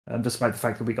 despite the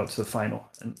fact that we got to the final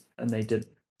and they did.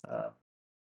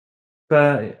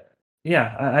 But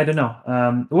yeah, I don't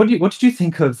know. What did you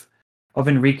think of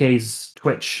Enrique's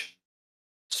Twitch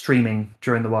streaming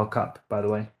during the World Cup, by the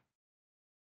way?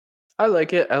 I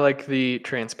like it. I like the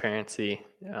transparency.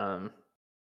 I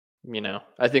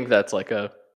think that's like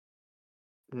a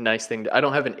nice thing. I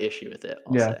don't have an issue with it,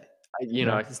 I'll say.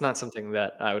 It's not something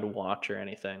that I would watch or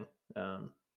anything.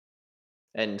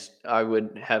 And I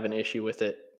would have an issue with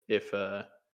it if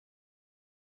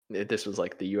this was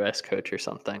like the US coach or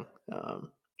something,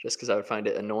 just because I would find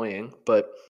it annoying. But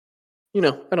I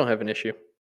don't have an issue.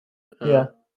 Yeah.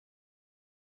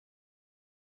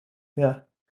 Yeah.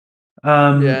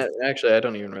 Yeah, actually, I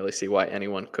don't even really see why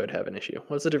anyone could have an issue.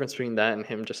 What's the difference between that and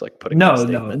him just like putting out a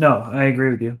statement? No. I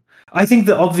agree with you. I think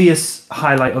the obvious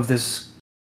highlight of this,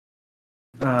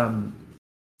 of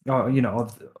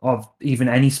even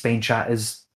any Spain chat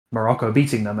is Morocco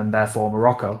beating them, and therefore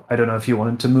Morocco. I don't know if you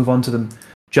wanted to move on to them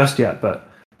just yet, but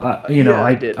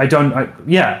I did. I don't. I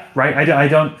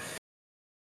don't.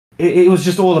 It was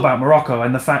just all about Morocco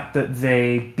and the fact that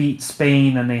they beat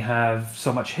Spain and they have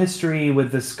so much history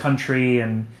with this country,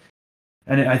 and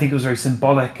I think it was very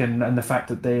symbolic, and the fact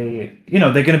that they're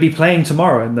going to be playing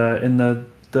tomorrow in the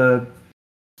third,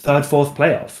 fourth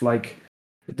playoff. Like,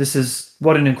 this is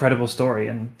what an incredible story,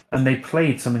 and they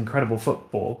played some incredible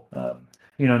football.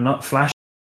 Not flashy,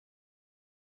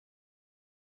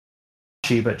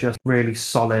 but just really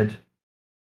solid,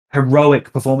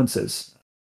 heroic performances.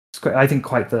 I think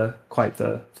quite the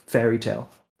fairy tale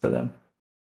for them.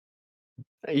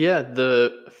 Yeah,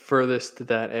 the furthest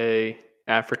that a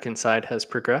African side has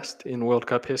progressed in World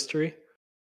Cup history.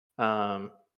 And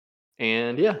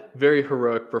yeah, very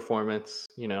heroic performance,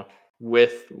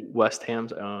 with West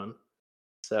Ham's own.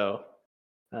 So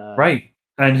right,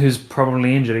 and who's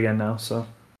probably injured again now. So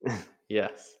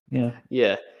yes, yeah,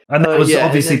 and that was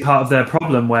obviously part of their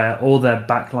problem, where all their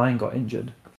back line got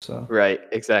injured. So right,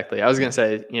 exactly. I was gonna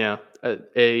say,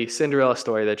 a Cinderella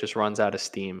story that just runs out of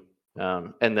steam,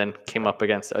 and then came up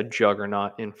against a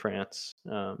juggernaut in France.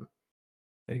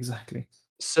 Exactly.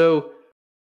 So,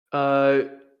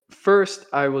 first,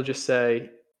 I will just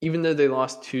say, even though they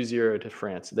lost 2-0 to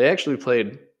France, they actually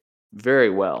played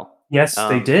very well. Yes,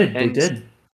 they did. They did.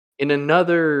 In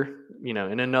another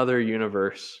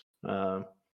universe,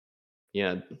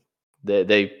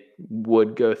 they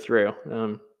would go through.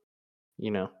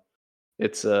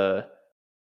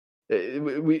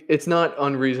 It's not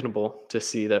unreasonable to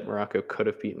see that Morocco could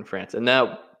have beaten France, and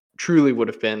that truly would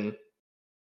have been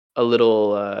a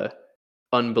little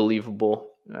unbelievable.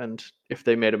 And if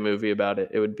they made a movie about it,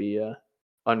 it would be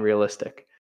unrealistic.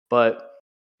 But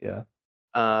yeah,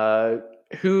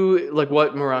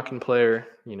 what Moroccan player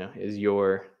is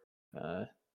your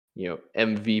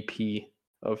MVP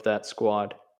of that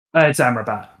squad? It's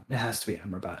Amrabat. It has to be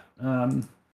Amrabat.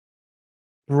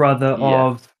 Brother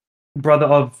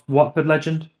of Watford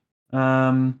legend,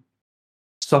 Sofiane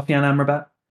Amrabat.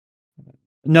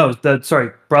 No,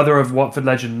 brother of Watford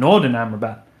legend Nordin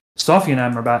Amrabat. Sofiane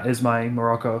Amrabat is my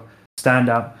Morocco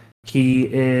standout.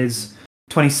 He is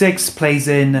 26, plays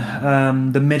in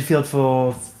the midfield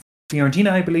for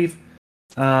Fiorentina, I believe,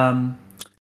 and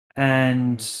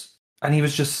he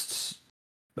was just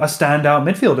a standout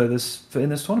midfielder in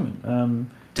this tournament.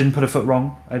 Didn't put a foot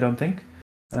wrong, I don't think,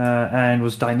 and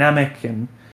was dynamic and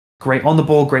great on the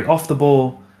ball, great off the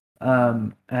ball,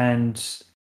 and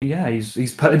yeah,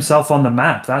 he's put himself on the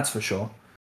map. That's for sure.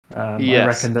 I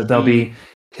reckon that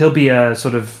he'll be a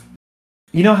sort of,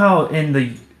 how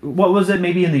in what was it?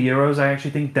 Maybe in the Euros, I actually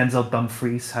think Denzel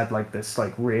Dumfries had like this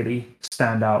really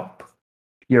standout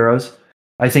Euros.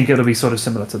 I think it'll be sort of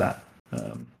similar to that,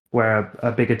 where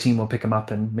a bigger team will pick him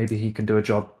up and maybe he can do a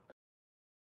job.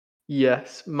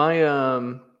 Yes, my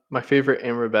favorite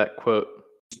Amrabat quote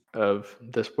of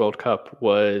this World Cup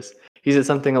was, he said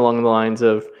something along the lines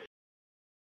of,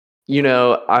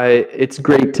 it's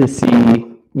great to see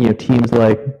teams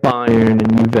like Bayern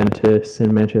and Juventus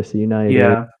and Manchester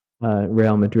United,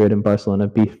 Real Madrid and Barcelona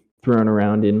be thrown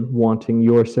around in wanting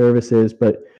your services,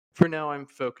 but for now I'm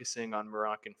focusing on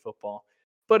Moroccan football.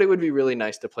 But it would be really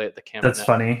nice to play at the Camp Nou. That's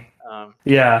funny.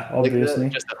 Yeah, obviously.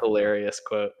 Just a hilarious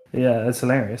quote. Yeah, that's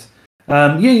hilarious.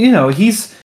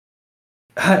 He's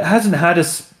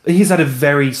had a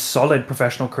very solid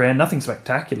professional career, nothing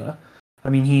spectacular. I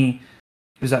mean, he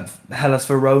was at Hellas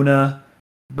Verona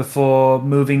before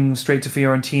moving straight to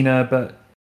Fiorentina, but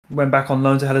went back on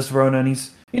loan to Hellas Verona, and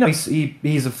he's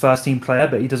a first team player,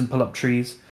 but he doesn't pull up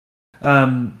trees.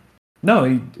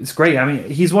 It's great. I mean,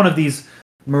 he's one of these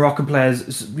Moroccan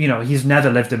players. He's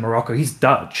never lived in Morocco. He's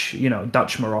Dutch,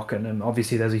 Dutch Moroccan, and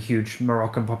obviously there's a huge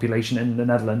Moroccan population in the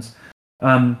Netherlands.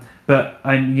 But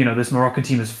this Moroccan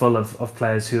team is full of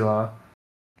players who are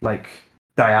like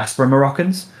diaspora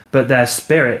Moroccans, but their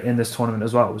spirit in this tournament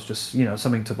as well was just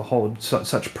something to behold.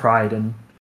 Such pride in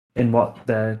what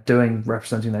they're doing,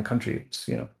 representing their country. It's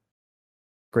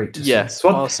great to see. It's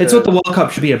what the World Cup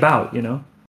should be about.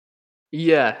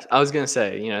 Yeah, I was gonna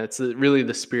say, it's really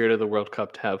the spirit of the World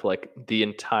Cup to have like the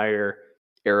entire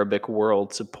Arabic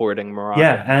world supporting Morocco.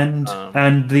 Yeah, and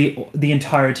the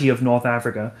entirety of North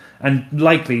Africa, and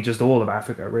likely just all of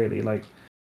Africa, really.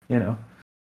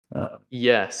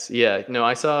 Yes, yeah. No,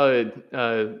 I saw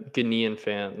Ghanaian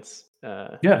fans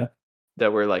Yeah,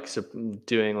 that were like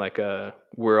doing like a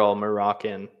 "We're all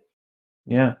Moroccan"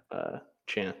 yeah.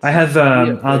 chants. I have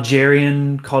Yeah,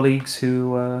 Algerian colleagues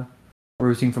who are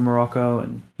rooting for Morocco,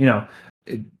 and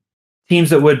teams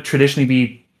that would traditionally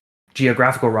be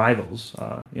geographical rivals.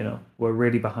 Were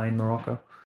really behind Morocco.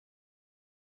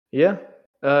 yeah,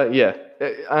 yeah.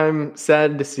 I'm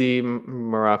sad to see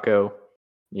Morocco,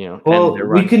 end Well, their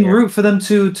we run can here. root for them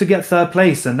to get third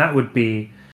place, and that would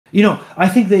be, I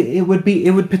think that it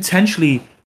would potentially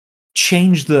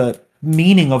change the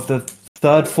meaning of the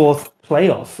third, fourth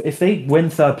playoff if they win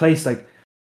third place. Like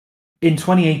in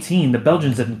 2018, the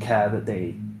Belgians didn't care that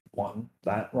they won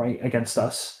that right against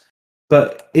us,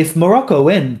 but if Morocco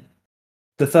win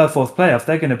the third, fourth playoff,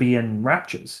 they're going to be in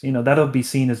raptures. That'll be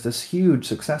seen as this huge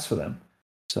success for them.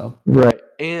 So right,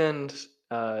 and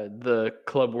the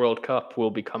Club World Cup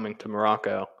will be coming to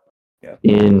Morocco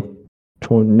in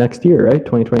next year, right?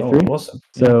 2023. Oh, awesome.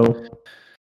 So,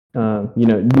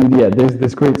 there's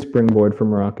this great springboard for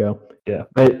Morocco. Yeah.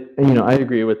 But I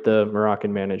agree with the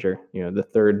Moroccan manager. The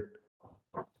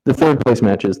third place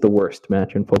match is the worst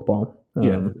match in football.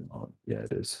 Yeah,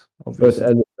 it is. Obviously. Both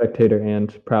as a spectator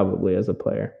and probably as a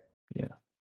player.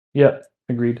 Yeah,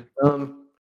 agreed.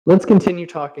 Let's continue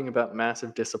talking about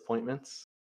massive disappointments.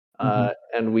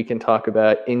 And we can talk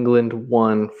about England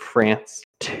 1, France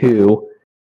 2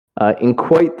 in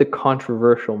quite the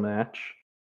controversial match.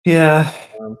 Yeah.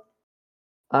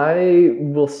 I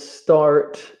will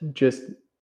start just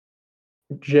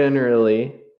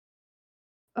generally.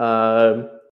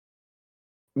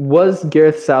 Was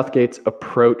Gareth Southgate's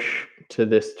approach to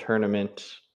this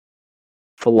tournament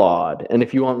flawed? And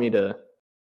if you want me to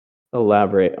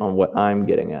elaborate on what I'm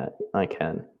getting at, I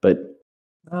can. But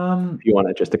if you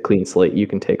want just a clean slate, you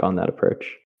can take on that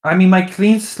approach. I mean, my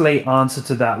clean slate answer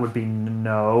to that would be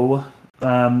no.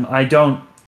 I don't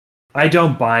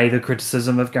buy the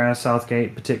criticism of Gareth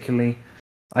Southgate particularly.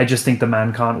 I just think the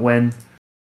man can't win.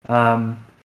 I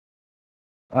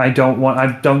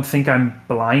don't think I'm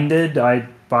blinded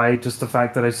by just the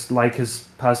fact that I like his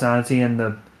personality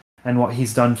and what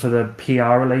he's done for the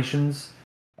PR relations.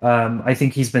 I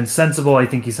think he's been sensible. I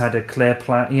think he's had a clear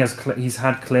plan. He's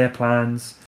had clear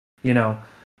plans.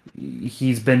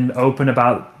 He's been open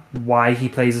about why he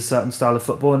plays a certain style of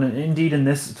football, and indeed in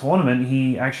this tournament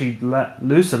he actually let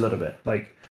loose a little bit.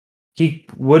 Like he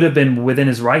would have been within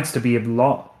his rights to be a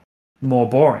lot more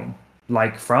boring,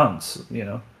 like France.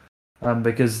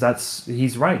 Because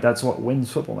he's right. That's what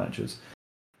wins football matches.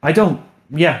 I don't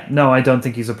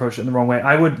think he's approached it in the wrong way.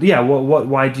 I would,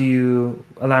 why do you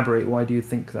elaborate? Why do you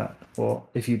think that? Or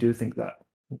if you do think that?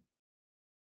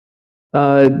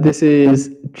 This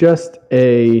is just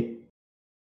a,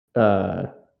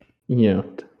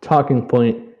 talking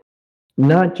point,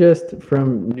 not just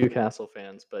from Newcastle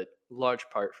fans, but large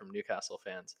part from Newcastle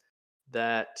fans,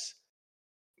 that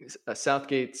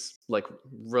Southgate's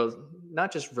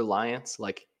not just reliance,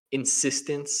 like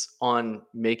insistence on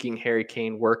making Harry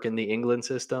Kane work in the England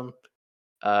system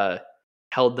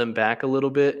held them back a little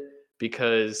bit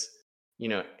because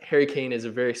Harry Kane is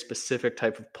a very specific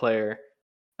type of player.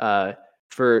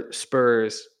 For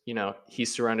Spurs,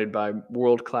 he's surrounded by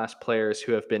world-class players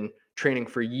who have been training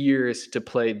for years to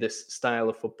play this style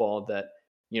of football that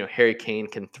Harry Kane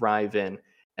can thrive in.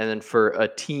 And then for a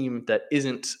team that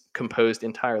isn't composed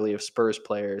entirely of Spurs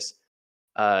players,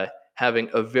 having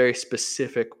a very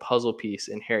specific puzzle piece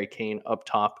in Harry Kane up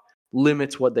top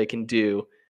limits what they can do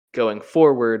going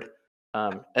forward.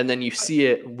 And then you see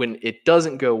it when it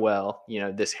doesn't go well,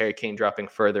 this Harry Kane dropping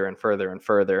further and further and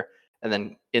further, and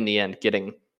then in the end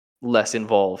getting less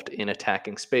involved in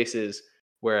attacking spaces,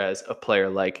 whereas a player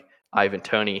like Ivan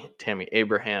Toney, Tammy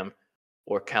Abraham,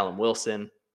 or Callum Wilson...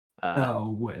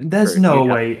 there's no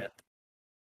way.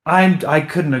 I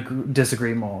couldn't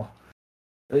disagree more.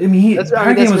 I mean, that's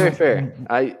very fair.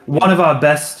 One of our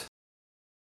best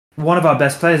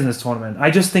players in this tournament. I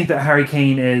just think that Harry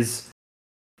Kane is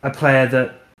a player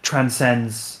that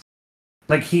transcends.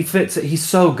 Like he's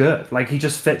so good. Like he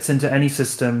just fits into any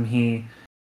system.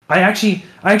 I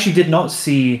actually did not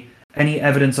see any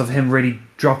evidence of him really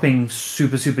dropping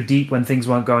super deep when things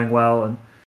weren't going well, and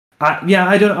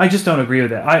I just don't agree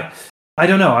with it. I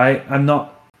don't know. I'm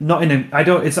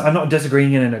not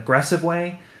disagreeing in an aggressive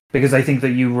way, because I think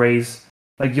that you raise,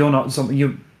 like, you're not something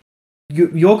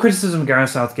your criticism of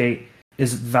Gareth Southgate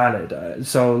is valid.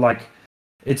 So like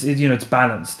it's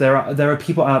balanced. There are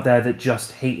people out there that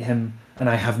just hate him, and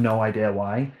I have no idea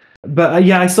why. But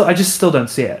I just still don't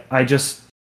see it.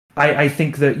 I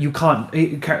think that you can't.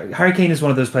 Harry Kane is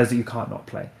one of those players that you can't not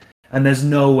play, and there's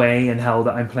no way in hell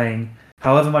that I'm playing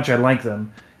however much I like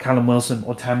them, Callum Wilson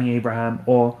or Tammy Abraham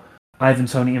or Ivan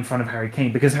Toney in front of Harry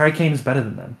Kane, because Harry Kane is better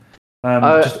than them.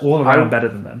 Just all around better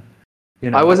than them.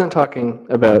 I wasn't talking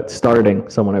about starting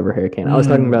someone over Harry Kane. I was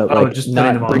talking about just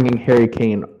not bringing Harry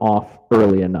Kane off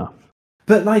early enough.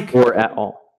 But or at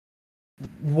all.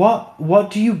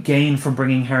 What do you gain from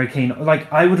bringing Harry Kane?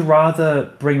 I would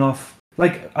rather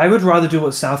I would rather do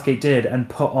what Southgate did and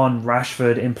put on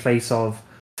Rashford in place of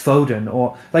Foden,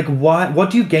 or what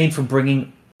do you gain from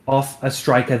bringing off a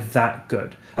striker that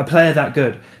good, a player that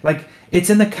good? It's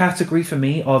in the category for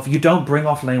me of, you don't bring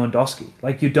off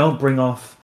Lewandowski. You don't bring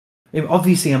off,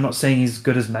 obviously I'm not saying he's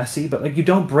good as Messi, but you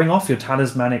don't bring off your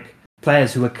talismanic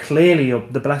players who are clearly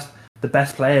the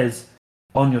best players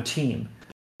on your team,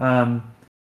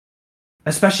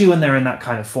 especially when they're in that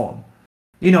kind of form.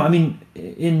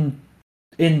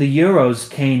 In the Euros,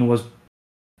 Kane was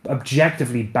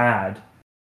objectively bad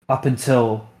up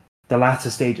until the latter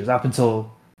stages, up until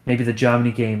maybe the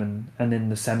Germany game and in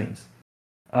the semis.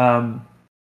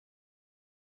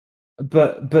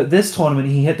 But this tournament,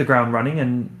 he hit the ground running,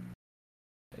 and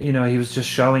he was just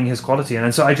showing his quality,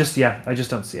 and so I just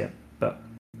don't see it. But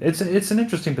it's an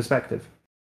interesting perspective.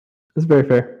 That's very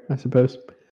fair, I suppose.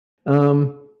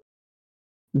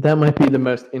 That might be the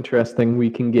most interesting we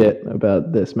can get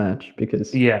about this match,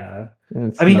 because I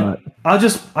want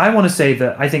to say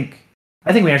that I think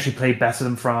we actually played better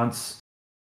than France.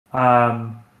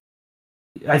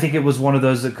 I think it was one of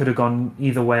those that could have gone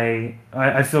either way.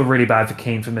 I feel really bad for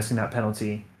Kane for missing that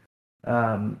penalty.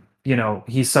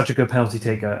 He's such a good penalty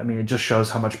taker. I mean, it just shows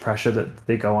how much pressure that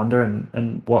they go under,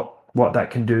 and what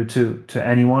that can do to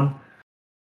anyone.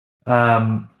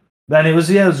 Then it was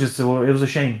a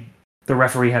shame. The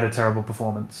referee had a terrible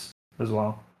performance as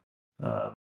well.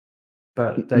 But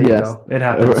there you go. It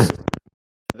happens.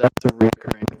 That's a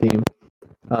recurring theme.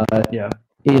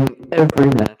 In every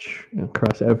match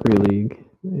across every league.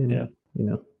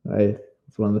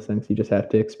 It's one of those things you just have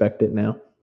to expect it now.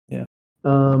 Yeah.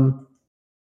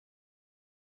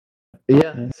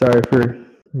 Sorry for.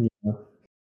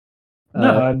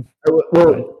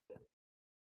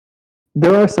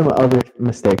 There are some other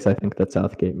mistakes I think that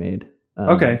Southgate made.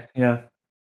 Okay. Yeah.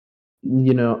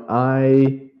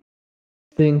 I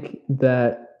think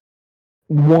that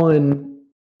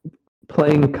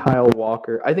playing Kyle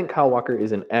Walker. I think Kyle Walker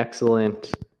is an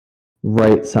excellent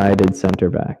right-sided center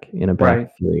back in a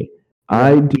back three.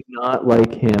 I do not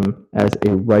like him as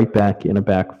a right back in a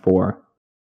back four.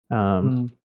 But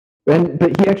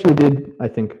he actually did. I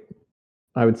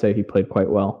would say he played quite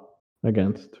well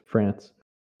against France.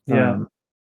 I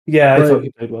thought he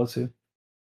played well too.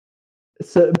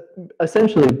 So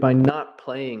essentially, by not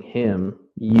playing him,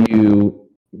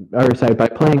 by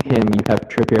playing him, you have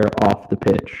Trippier off the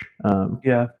pitch.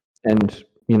 And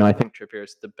I think Trippier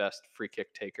is the best free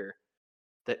kick taker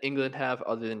that England have,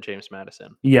 other than James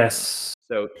Maddison. Yes.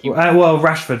 So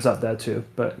Rashford's up there too,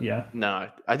 but yeah. No,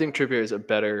 I think Trippier is a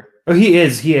better. Oh, he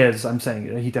is. I'm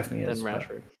saying he definitely is. Than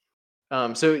Rashford.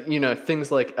 So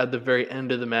things like at the very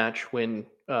end of the match when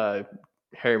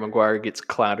Harry Maguire gets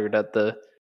clattered at the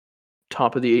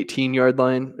top of the 18-yard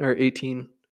line or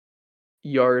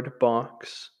 18-yard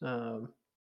box. I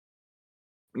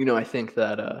think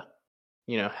that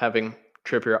having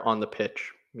Trippier on the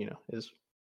pitch, is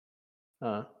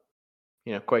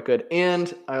quite good.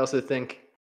 And I also think,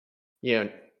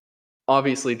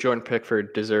 obviously Jordan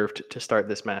Pickford deserved to start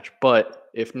this match, but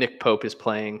if Nick Pope is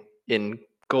playing in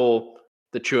goal,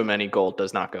 the Tchouaméni goal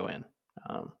does not go in.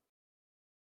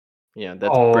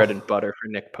 That's bread and butter for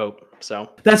Nick Pope. So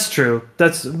that's true.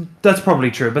 That's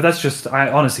probably true, but that's just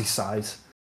honestly size.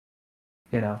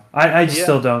 I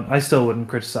still wouldn't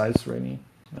criticize Rainy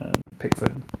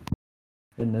Pickford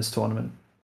in this tournament.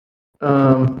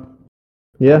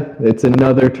 It's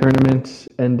another tournament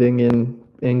ending in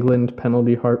England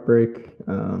penalty heartbreak.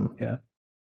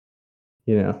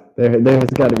 There's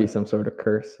got to be some sort of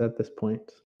curse at this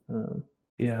point.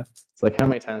 It's like, how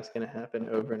many times can it happen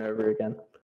over and over again?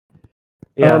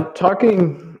 Let's talk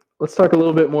a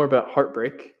little bit more about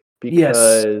heartbreak,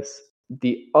 because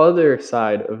the other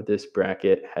side of this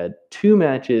bracket had two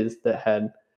matches that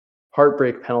had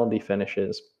heartbreak penalty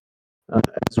finishes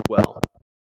as well.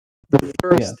 The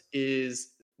first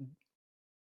is,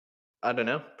 I don't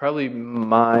know, probably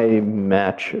my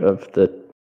match of the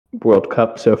World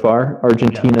Cup so far.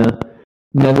 Argentina,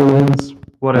 Netherlands.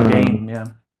 What a game, yeah.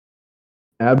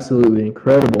 Absolutely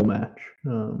incredible match.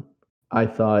 I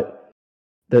thought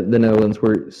that the Netherlands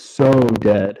were so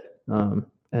dead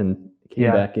and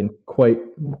came back in quite,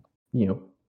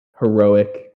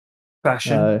 heroic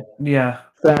fashion.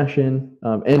 Fashion.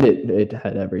 And it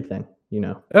had everything.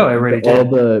 Oh, it really all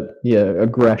did. the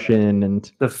aggression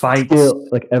and The fights, skill,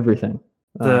 like everything.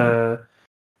 the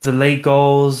late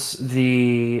goals,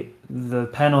 the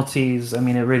penalties. I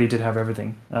mean, it really did have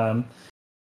everything. And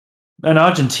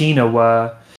Argentina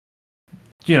were,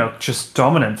 just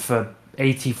dominant for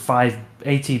 80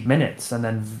 minutes, and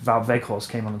then Wout Weghorst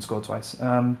came on and scored twice.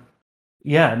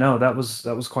 Yeah, no, that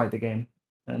was quite the game,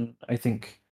 and I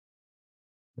think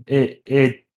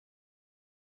it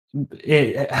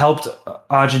helped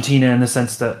Argentina in the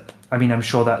sense that, I mean, I'm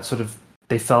sure that sort of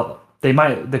they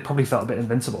probably felt a bit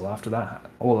invincible after that,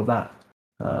 all of that,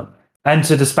 and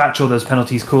to dispatch all those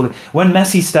penalties coolly. When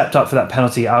Messi stepped up for that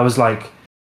penalty, I was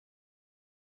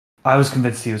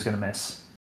convinced he was going to miss,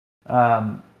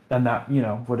 and that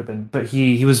would have been, but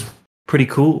he was pretty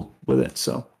cool with it.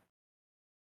 So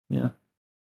yeah.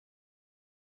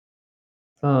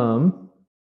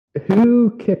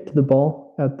 Who kicked the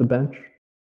ball at the bench?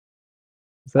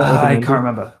 Is that I can't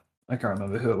remember. I can't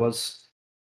remember who it was.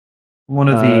 One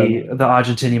of the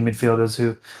Argentinian midfielders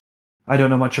who I don't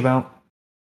know much about.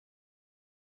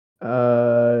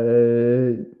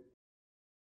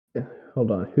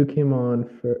 Hold on. Who came on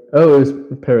for? Oh, it was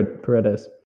Paredes.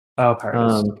 Oh,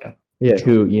 Paredes. Yeah,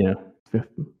 who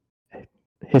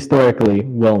historically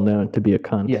well known to be a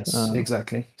cunt. Yes,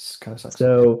 exactly. It's kind of sucks.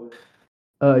 So,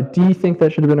 do you think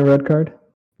that should have been a red card?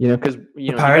 Because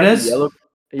Paredes,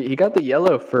 he got the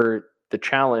yellow for the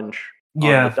challenge.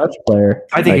 Yeah, on the Dutch player.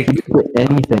 I think he could get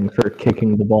anything for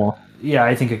kicking the ball. Yeah,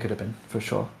 I think it could have been for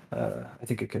sure. I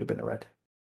think it could have been a red.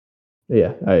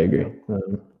 Yeah, I agree.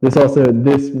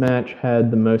 This match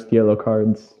had the most yellow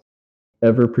cards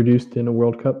ever produced in a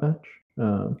World Cup match.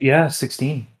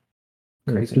 16.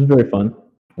 Crazy. It was very fun.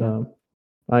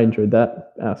 I enjoyed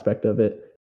that aspect of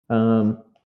it. Not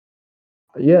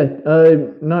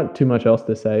too much else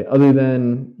to say other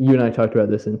than you and I talked about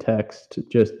this in text.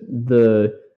 Just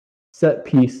the set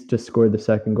piece to score the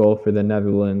second goal for the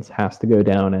Netherlands has to go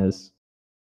down as,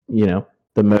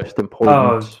 the most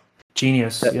important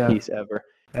genius set piece ever.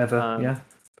 Yeah.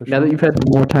 Now that you've had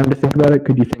more time to think about it,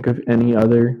 could you think of any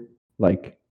other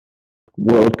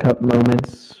World Cup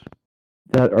moments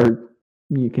that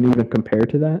you can even compare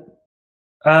to that?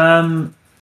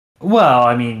 Well,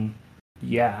 I mean,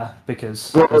 yeah, because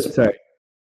sorry,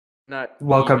 not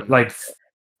World Cup. I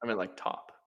mean,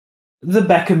 top. The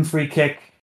Beckham free kick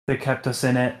that kept us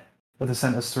in it, that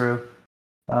sent us through.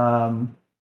 The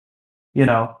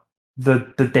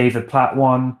David Platt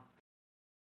one.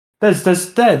 There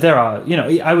are,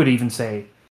 I would even say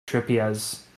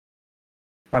Trippier's.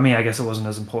 I mean, I guess it wasn't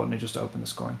as important; it just opened the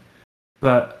scoring.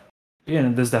 But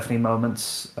there's definitely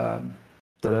moments that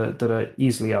are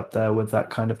easily up there with that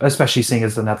kind of, especially seeing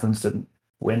as the Netherlands didn't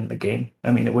win the game.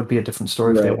 I mean, it would be a different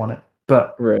story if they won it.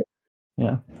 But yeah.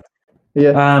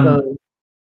 Yeah.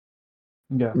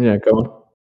 Yeah. Go on.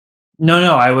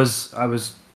 No. I wasn't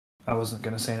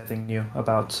going to say anything new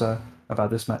about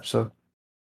this match. So.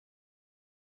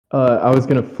 I was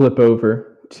going to flip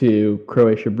over to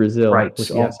Croatia-Brazil,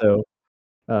 which also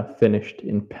finished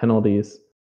in penalties.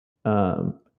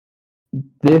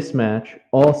 This match,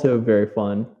 also very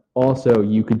fun. Also,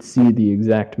 you could see the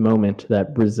exact moment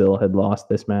that Brazil had lost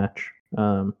this match.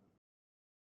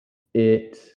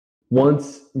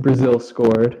 Once Brazil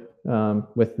scored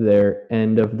with their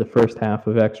end of the first half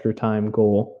of extra time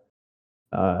goal,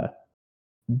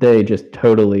 they just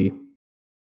totally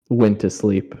went to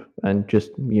sleep and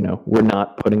just we're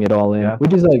not putting it all in,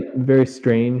 which is very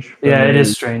strange. It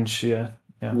is strange. Yeah.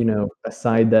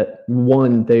 Aside that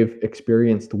one, they've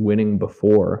experienced winning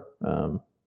before,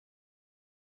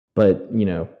 but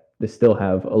they still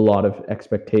have a lot of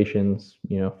expectations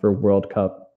for World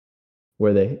Cup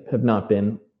where they have not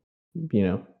been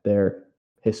their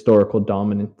historical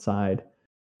dominant side,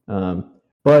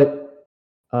 but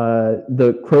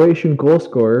the Croatian goal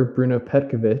scorer Bruno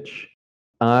Petkovic,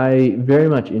 I very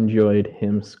much enjoyed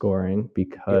him scoring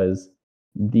because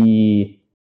the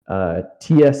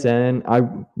TSN,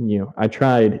 I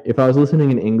tried. If I was listening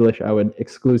in English, I would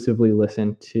exclusively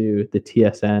listen to the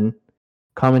TSN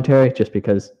commentary just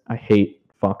because I hate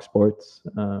Fox Sports.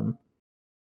 And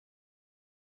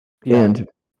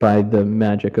by the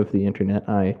magic of the internet,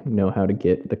 I know how to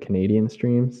get the Canadian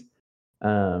streams.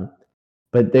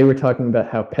 But they were talking about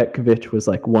how Petkovic was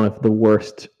one of the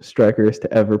worst strikers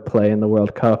to ever play in the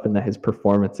World Cup and that his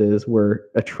performances were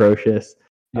atrocious.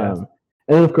 And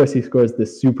then, of course, he scores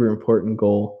this super important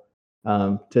goal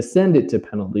to send it to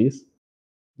penalties.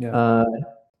 And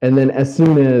then as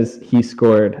soon as he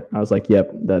scored, I was like,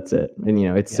 yep, that's it. And,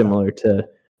 it's similar to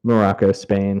Morocco,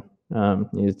 Spain.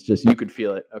 It's just, you could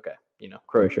feel it. Okay,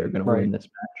 Croatia are going to win this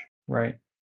match. Right.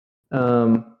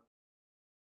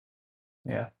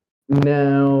 Yeah.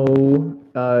 Now,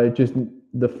 just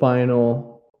the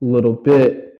final little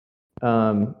bit,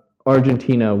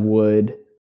 Argentina would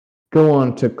go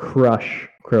on to crush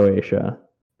Croatia.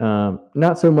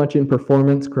 Not so much in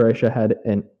performance. Croatia had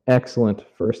an excellent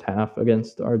first half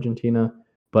against Argentina,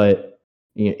 but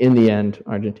in the end,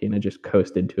 Argentina just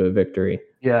coasted to a victory.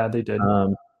 Yeah, they did.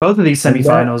 Both of these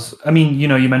semifinals. I mean,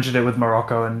 you mentioned it with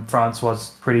Morocco and France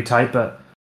was pretty tight, but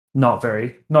not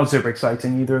super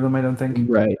exciting either of them. I don't think.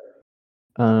 Right.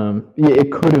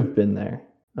 It could have been there,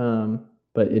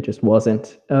 but it just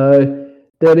wasn't.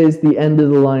 That is the end of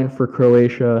the line for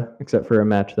Croatia, except for a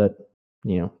match that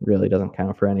really doesn't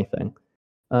count for anything.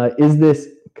 Is this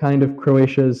kind of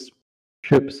Croatia's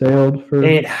ship sailed for?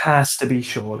 It has to be,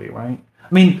 surely, right?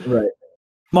 I mean, right.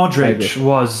 Modric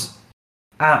was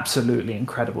absolutely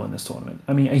incredible in this tournament.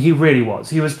 I mean, he really was.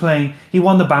 He was playing. He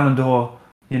won the Ballon d'Or,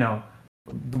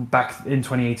 back in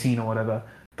 2018 or whatever.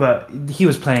 But he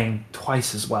was playing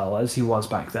twice as well as he was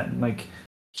back then. Like,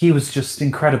 he was just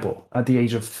incredible at the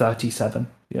age of 37.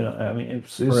 I mean,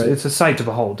 it's a sight to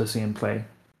behold to see him play,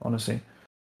 honestly.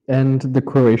 And the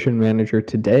Croatian manager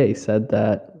today said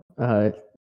that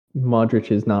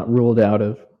Modric is not ruled out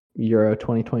of Euro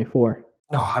 2024.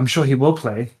 No, I'm sure he will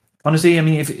play. Honestly, I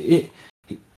mean,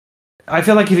 I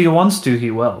feel like if he wants to, he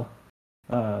will.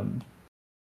 And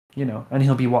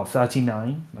he'll be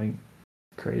 39, like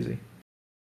crazy.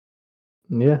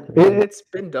 Yeah, it's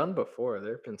been done before.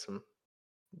 There have been some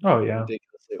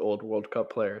ridiculously old World Cup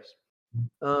players.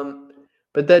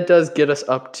 But that does get us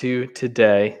up to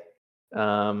today.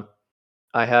 I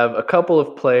have a couple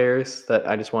of players that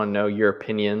I just want to know your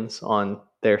opinions on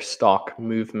their stock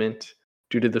movement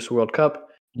due to this World Cup,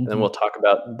 and then we'll talk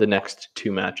about the next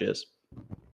two matches.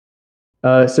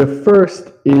 So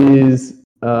first is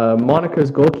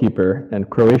Monaco's goalkeeper and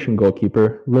Croatian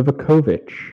goalkeeper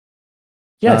Livakovic.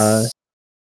 Yes.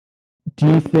 Do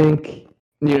you think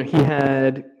he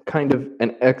had kind of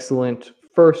an excellent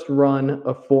first run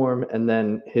of form, and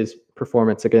then his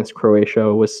performance against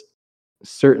Croatia was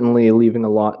certainly leaving a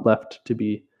lot left to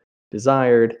be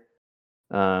desired?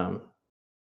 Do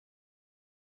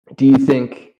you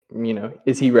think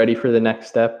is he ready for the next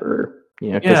step, or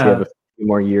does he have a few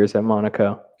more years at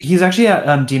Monaco? He's actually at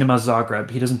Dinamo Zagreb.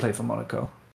 He doesn't play for Monaco.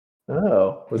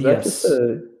 Oh, was that just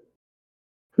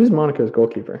who's Monaco's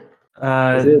goalkeeper?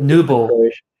 Nubel,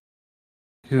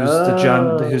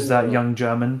 who's that young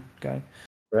German guy.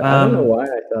 Right. I don't know why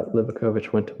I thought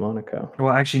Livakovic went to Monaco.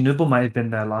 Well, actually, Nubel might have been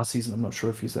there last season. I'm not sure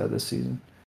if he's there this season.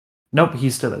 Nope, he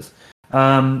still is.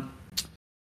 I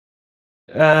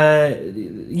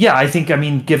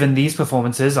think, given these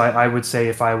performances, I would say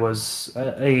if I was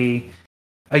a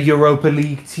Europa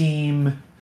League team,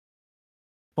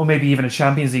 or maybe even a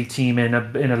Champions League team in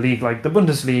a league like the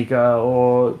Bundesliga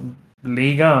or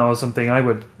Liga or something, I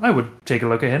would take a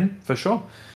look at him for sure.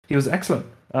 He was excellent.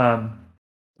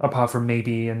 Apart from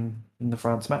maybe in the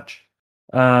France match.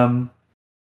 Sorry,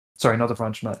 not the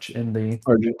France match, in the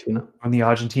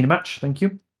Argentina match. Thank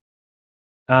you.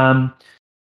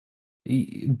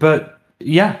 But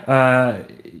yeah,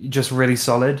 just really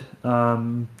solid.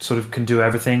 Sort of can do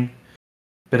everything.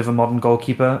 Bit of a modern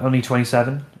goalkeeper, only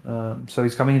 27. So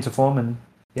he's coming into form, and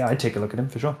yeah, I'd take a look at him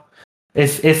for sure.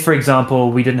 If for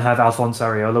example, we didn't have Alphonse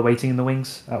Areola waiting in the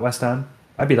wings at West Ham,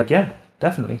 I'd be like, yeah,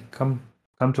 definitely come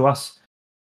to us.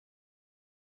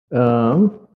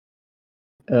 Talking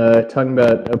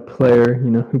about a player,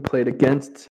 who played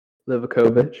against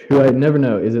Livakovic, who I never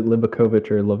know, is it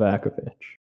Livakovic or Livakovic?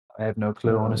 I have no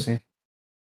clue, honestly.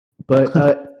 But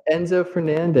Enzo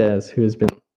Fernandez, who has been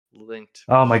linked.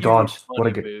 Oh my God, what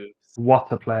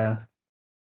a player!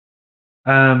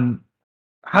 How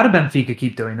do Benfica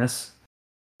keep doing this?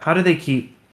 How do they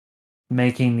keep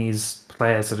making these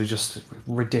players that are just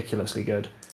ridiculously good?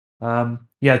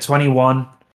 21.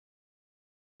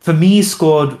 For me,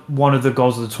 scored one of the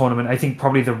goals of the tournament. I think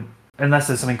probably unless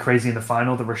there's something crazy in the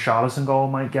final, the Richarlison goal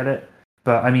might get it.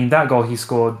 But that goal he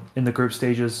scored in the group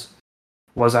stages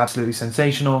was absolutely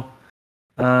sensational.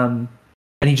 And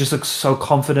he just looks so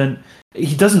confident.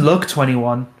 He doesn't look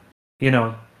 21. He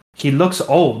looks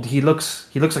old. He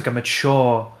looks like a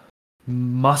mature,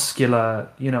 muscular,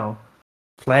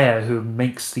 player who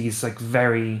makes these like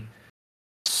very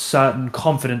certain,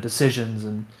 confident decisions.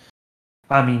 And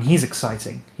he's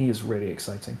exciting. He is really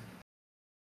exciting.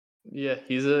 Yeah,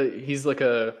 he's like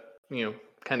a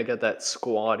kind of got that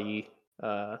squatty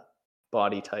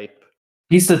body type.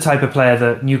 He's the type of player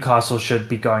that Newcastle should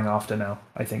be going after now,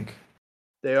 I think.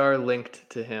 They are linked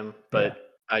to him,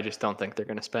 but I just don't think they're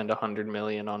going to spend 100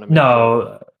 million on him.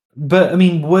 No, but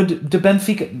would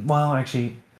Benfica? Well,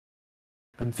 actually,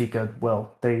 Benfica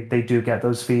will. They do get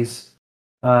those fees.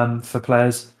 for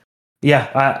players.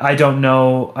 Yeah, I don't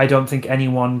know. I don't think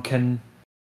anyone can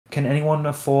anyone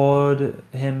afford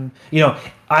him.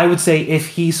 I would say if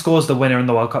he scores the winner in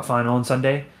the World Cup final on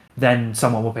Sunday, then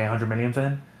someone will pay 100 million for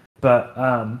him. But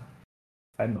I'm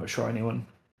not sure anyone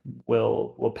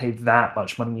will pay that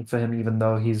much money for him, even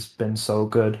though he's been so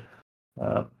good.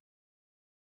 But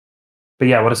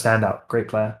yeah, what a standout! Great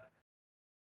player.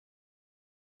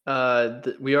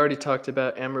 We already talked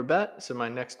about Amrabat, so my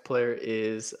next player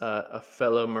is a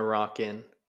fellow Moroccan,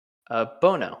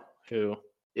 Bono, who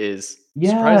is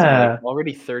surprisingly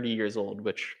already 30 years old,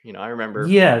 which I remember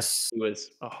Yes. he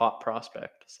was a hot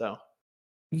prospect. So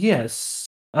yes,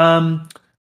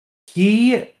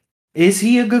 he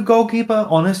a good goalkeeper?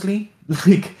 Honestly,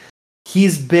 like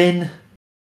he's been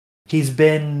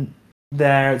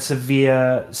there at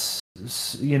Sevilla,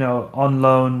 on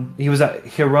loan. He was at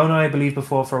Girona, I believe,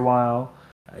 before for a while,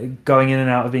 going in and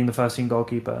out of being the first team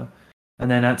goalkeeper, and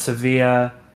then at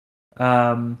Sevilla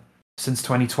since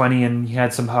 2020, and he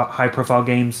had some high profile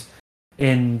games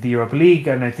in the Europa League,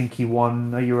 and I think he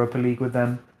won a Europa League with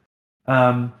them.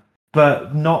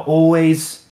 But not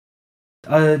always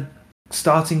a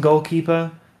starting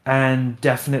goalkeeper, and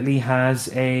definitely has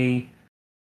a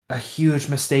huge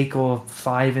mistake or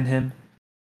 5 in him.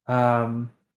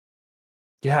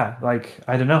 Yeah, like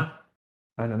I don't know.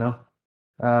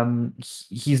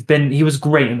 He was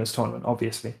great in this tournament,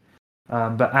 obviously.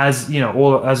 But as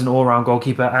as an all-round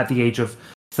goalkeeper at the age of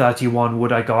 31,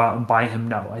 would I go out and buy him?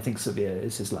 No, I think Sevilla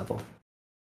is his level.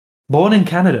 Born in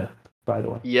Canada, by the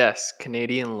way. Yes,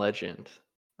 Canadian legend.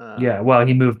 Yeah, well,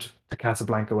 he moved to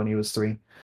Casablanca when he was 3.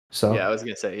 So yeah, I was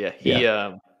gonna say, he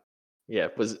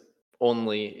was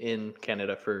only in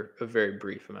Canada for a very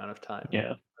brief amount of time.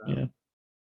 Yeah.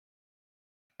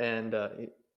 And I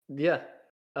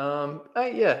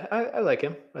like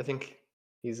him. I think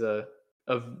he's a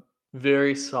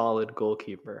very solid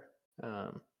goalkeeper.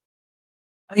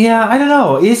 Yeah, I don't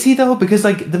know. Is he though? Because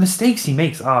like the mistakes he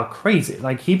makes are crazy.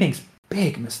 Like he makes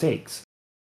big mistakes.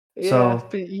 Yeah, So,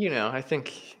 but I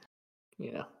think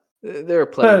there are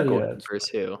plenty of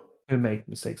goalkeepers who make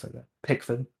mistakes like that.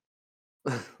 Pickford,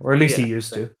 or at least he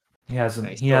used to. He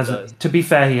hasn't. He hasn't. Does. To be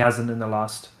fair, he hasn't in the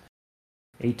last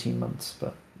 18 months.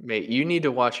 But mate, you need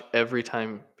to watch every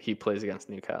time he plays against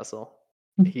Newcastle.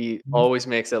 He always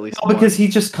makes at least one. Because he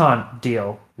just can't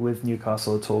deal with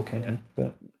Newcastle at all, can he?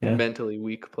 But mentally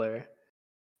weak player.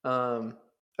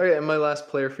 Okay, and my last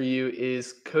player for you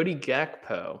is Cody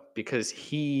Gakpo, because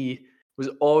he was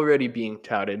already being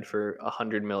touted for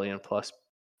 100 million plus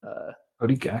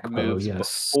Cody Gakpo, moves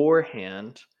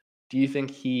beforehand. Do you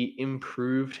think he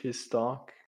improved his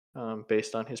stock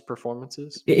based on his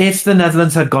performances? If the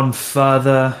Netherlands had gone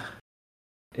further,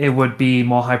 it would be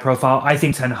more high profile. I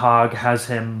think Ten Hag has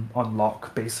him on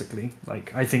lock, basically.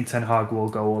 Like, I think Ten Hag will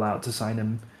go all out to sign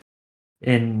him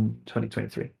in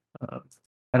 2023.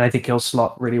 And I think he'll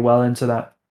slot really well into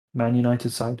that Man United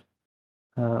side.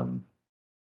 Cody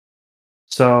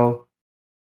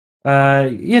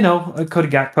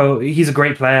Gakpo, he's a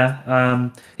great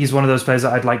player. He's one of those players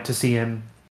that I'd like to see him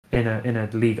in a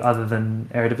league other than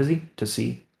Eredivisie to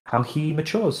see how he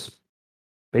matures,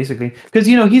 basically. Because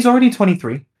he's already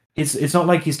 23. It's not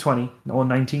like he's 20 or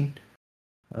 19.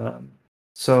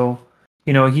 So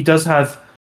he does have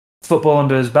football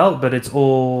under his belt, but it's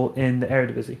all in the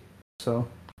Eredivisie. So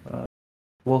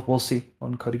we'll see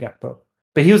on Cody Gakpo.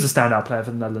 But he was a standout player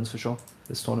for the Netherlands for sure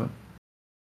this tournament.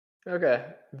 Okay,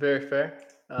 very fair.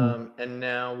 And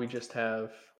now we just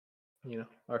have,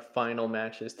 our final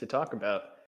matches to talk about.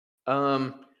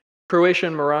 Croatia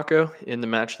and Morocco in the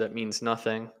match that means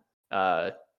nothing.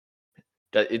 Does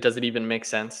it even make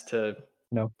sense to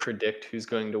predict who's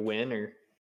going to win? Or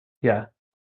yeah,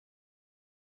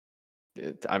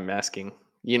 I'm asking.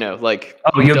 Like,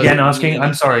 you're again asking.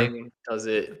 I'm sorry. Does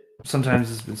it?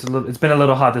 Sometimes it's been a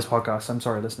little hard this podcast. I'm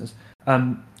sorry, listeners.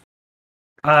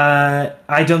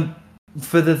 I don't.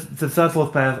 For the third,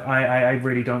 fourth player, I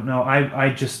really don't know. I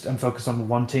just am focused on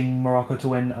wanting Morocco to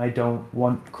win. I don't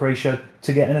want Croatia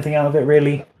to get anything out of it,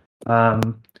 really.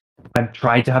 I've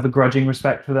tried to have a grudging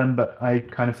respect for them, but I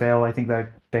kind of fail. I think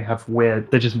they're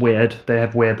just weird. They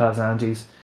have weird personalities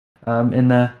in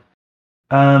there.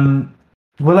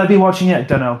 Will I be watching it?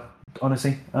 Don't know,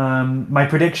 honestly. My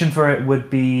prediction for it would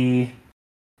be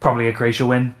probably a Croatia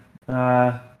win.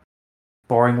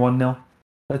 Boring 1-0,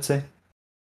 let's say.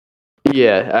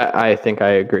 Yeah, I think I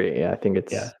agree. Yeah, I think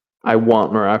it's. Yeah. I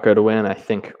want Morocco to win. I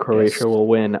think Croatia will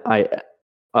win. I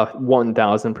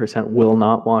 1000% will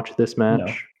not watch this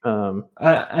match. No.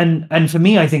 And for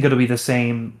me, I think it'll be the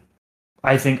same.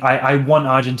 I think I want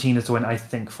Argentina to win. I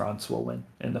think France will win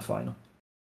in the final.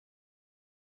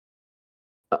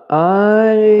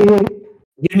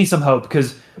 Give me some hope,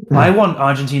 because I want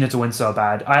Argentina to win so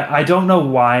bad. I don't know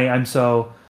why I'm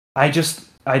so. I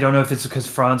don't know if it's because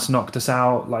France knocked us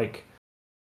out. Like,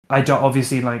 I don't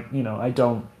obviously like I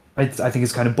don't. I think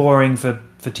it's kind of boring for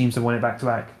teams to win it back to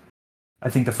back. I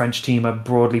think the French team are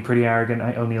broadly pretty arrogant.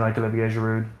 I only like Olivier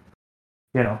Giroud.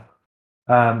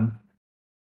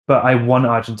 But I want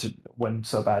Argentina to win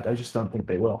so bad. I just don't think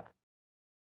they will.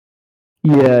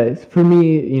 Yeah, for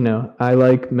me, I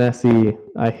like Messi.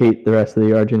 I hate the rest of the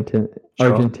Sure.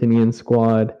 Argentinian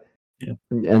squad. Yeah.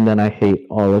 And then I hate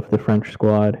all of the French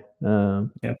squad. Yeah.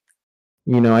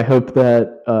 I hope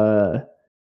that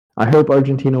I hope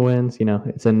Argentina wins.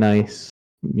 It's a nice,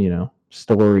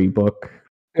 storybook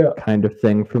kind of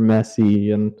thing for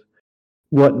Messi and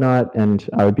whatnot. And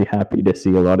I would be happy to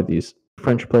see a lot of these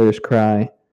French players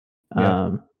cry.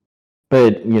 Yeah.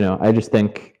 But I just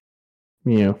think,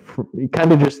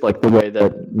 kind of just like the way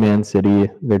that Man City,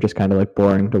 they're just kind of like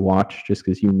boring to watch, just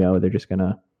because they're just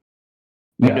gonna.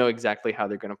 You know exactly how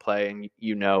they're going to play, and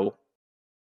you know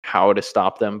how to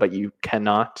stop them, but you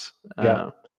cannot.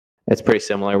 Yeah. It's pretty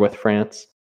similar with France.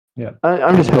 Yeah.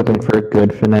 I'm just hoping for a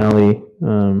good finale.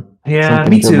 Yeah,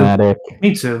 something me too. dramatic.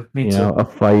 Me too. A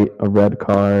fight, a red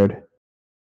card.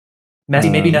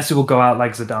 Maybe Messi will go out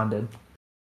like Zidane did.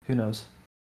 Who knows?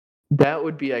 That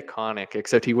would be iconic,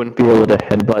 except he wouldn't Be able to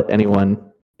headbutt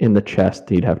anyone in the chest.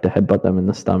 He'd have to headbutt them in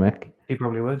the stomach. He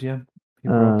probably would, yeah. He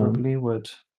probably would.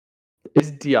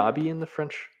 Is Diaby in the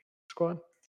French squad?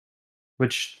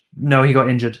 No, he got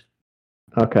injured.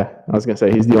 Okay, I was gonna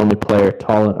say he's the only player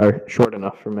tall or short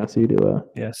enough for Messi to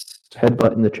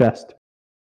headbutt in the chest.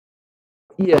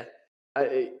 Yeah,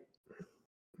 I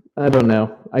don't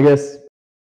know. I guess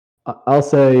I'll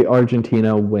say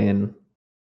Argentina win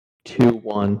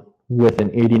 2-1 with an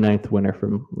 89th winner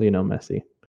from Lionel Messi,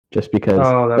 just because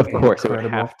of course it would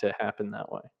have to happen that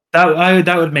way.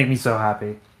 That would make me so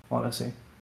happy, honestly.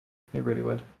 It really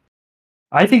would.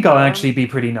 I think I'll actually be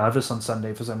pretty nervous on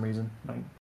Sunday for some reason.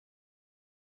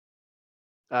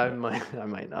 I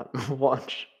might not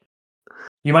watch.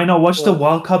 You might not watch the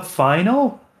World Cup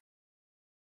final?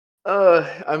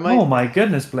 I might. Oh my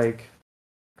goodness, Blake.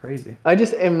 Crazy. I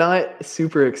just am not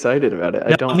super excited about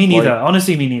it. No, me neither.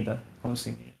 Honestly, me neither.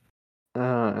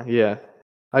 Yeah.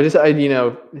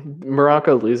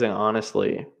 Morocco losing,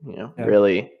 honestly,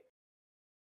 really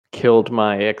killed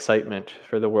my excitement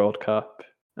for the World Cup.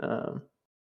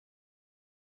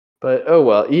 But oh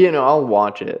well, I'll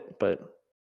watch it, but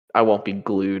I won't be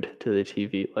glued to the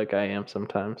TV like I am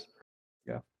sometimes.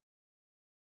 Yeah.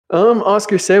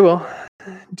 Oscar Sewell,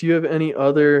 do you have any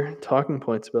other talking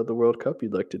points about the World Cup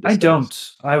you'd like to discuss? I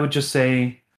don't. I would just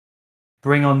say,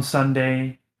 bring on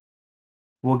Sunday.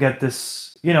 We'll get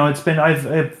this. It's been I've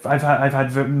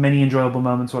had many enjoyable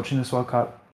moments watching this World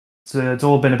Cup. So it's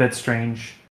all been a bit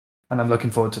strange, and I'm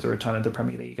looking forward to the return of the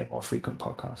Premier League and more frequent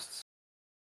podcasts.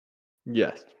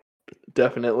 Yes,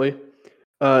 definitely.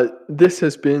 This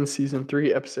has been season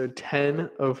 3, episode 10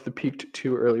 of the Peaked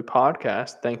Too Early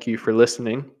podcast. Thank you for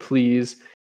listening. Please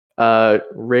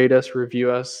rate us, review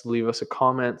us, leave us a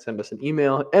comment, send us an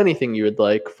email, anything you would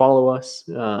like. Follow us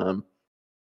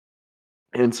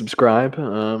and subscribe.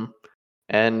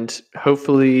 And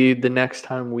hopefully the next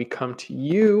time we come to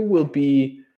you will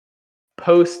be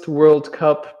post World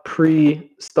Cup,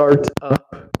 pre-start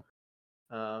up.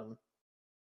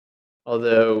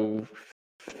 Although,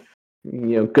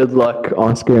 good luck,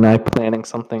 Oscar and I, planning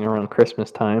something around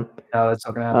Christmas time. No, that's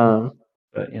not gonna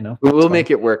happen. But we'll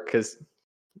make it work because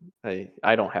I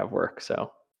don't have work,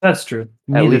 so that's true.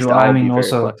 At least I'll be very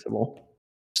flexible.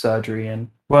 Surgery and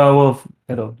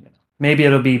maybe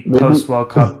it'll be post World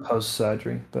Cup, post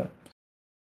surgery, but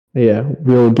yeah,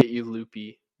 we'll get you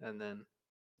loopy and then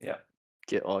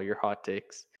get all your hot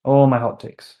takes. All my hot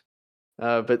takes.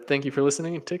 But thank you for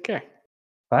listening and take care.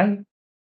 Bye.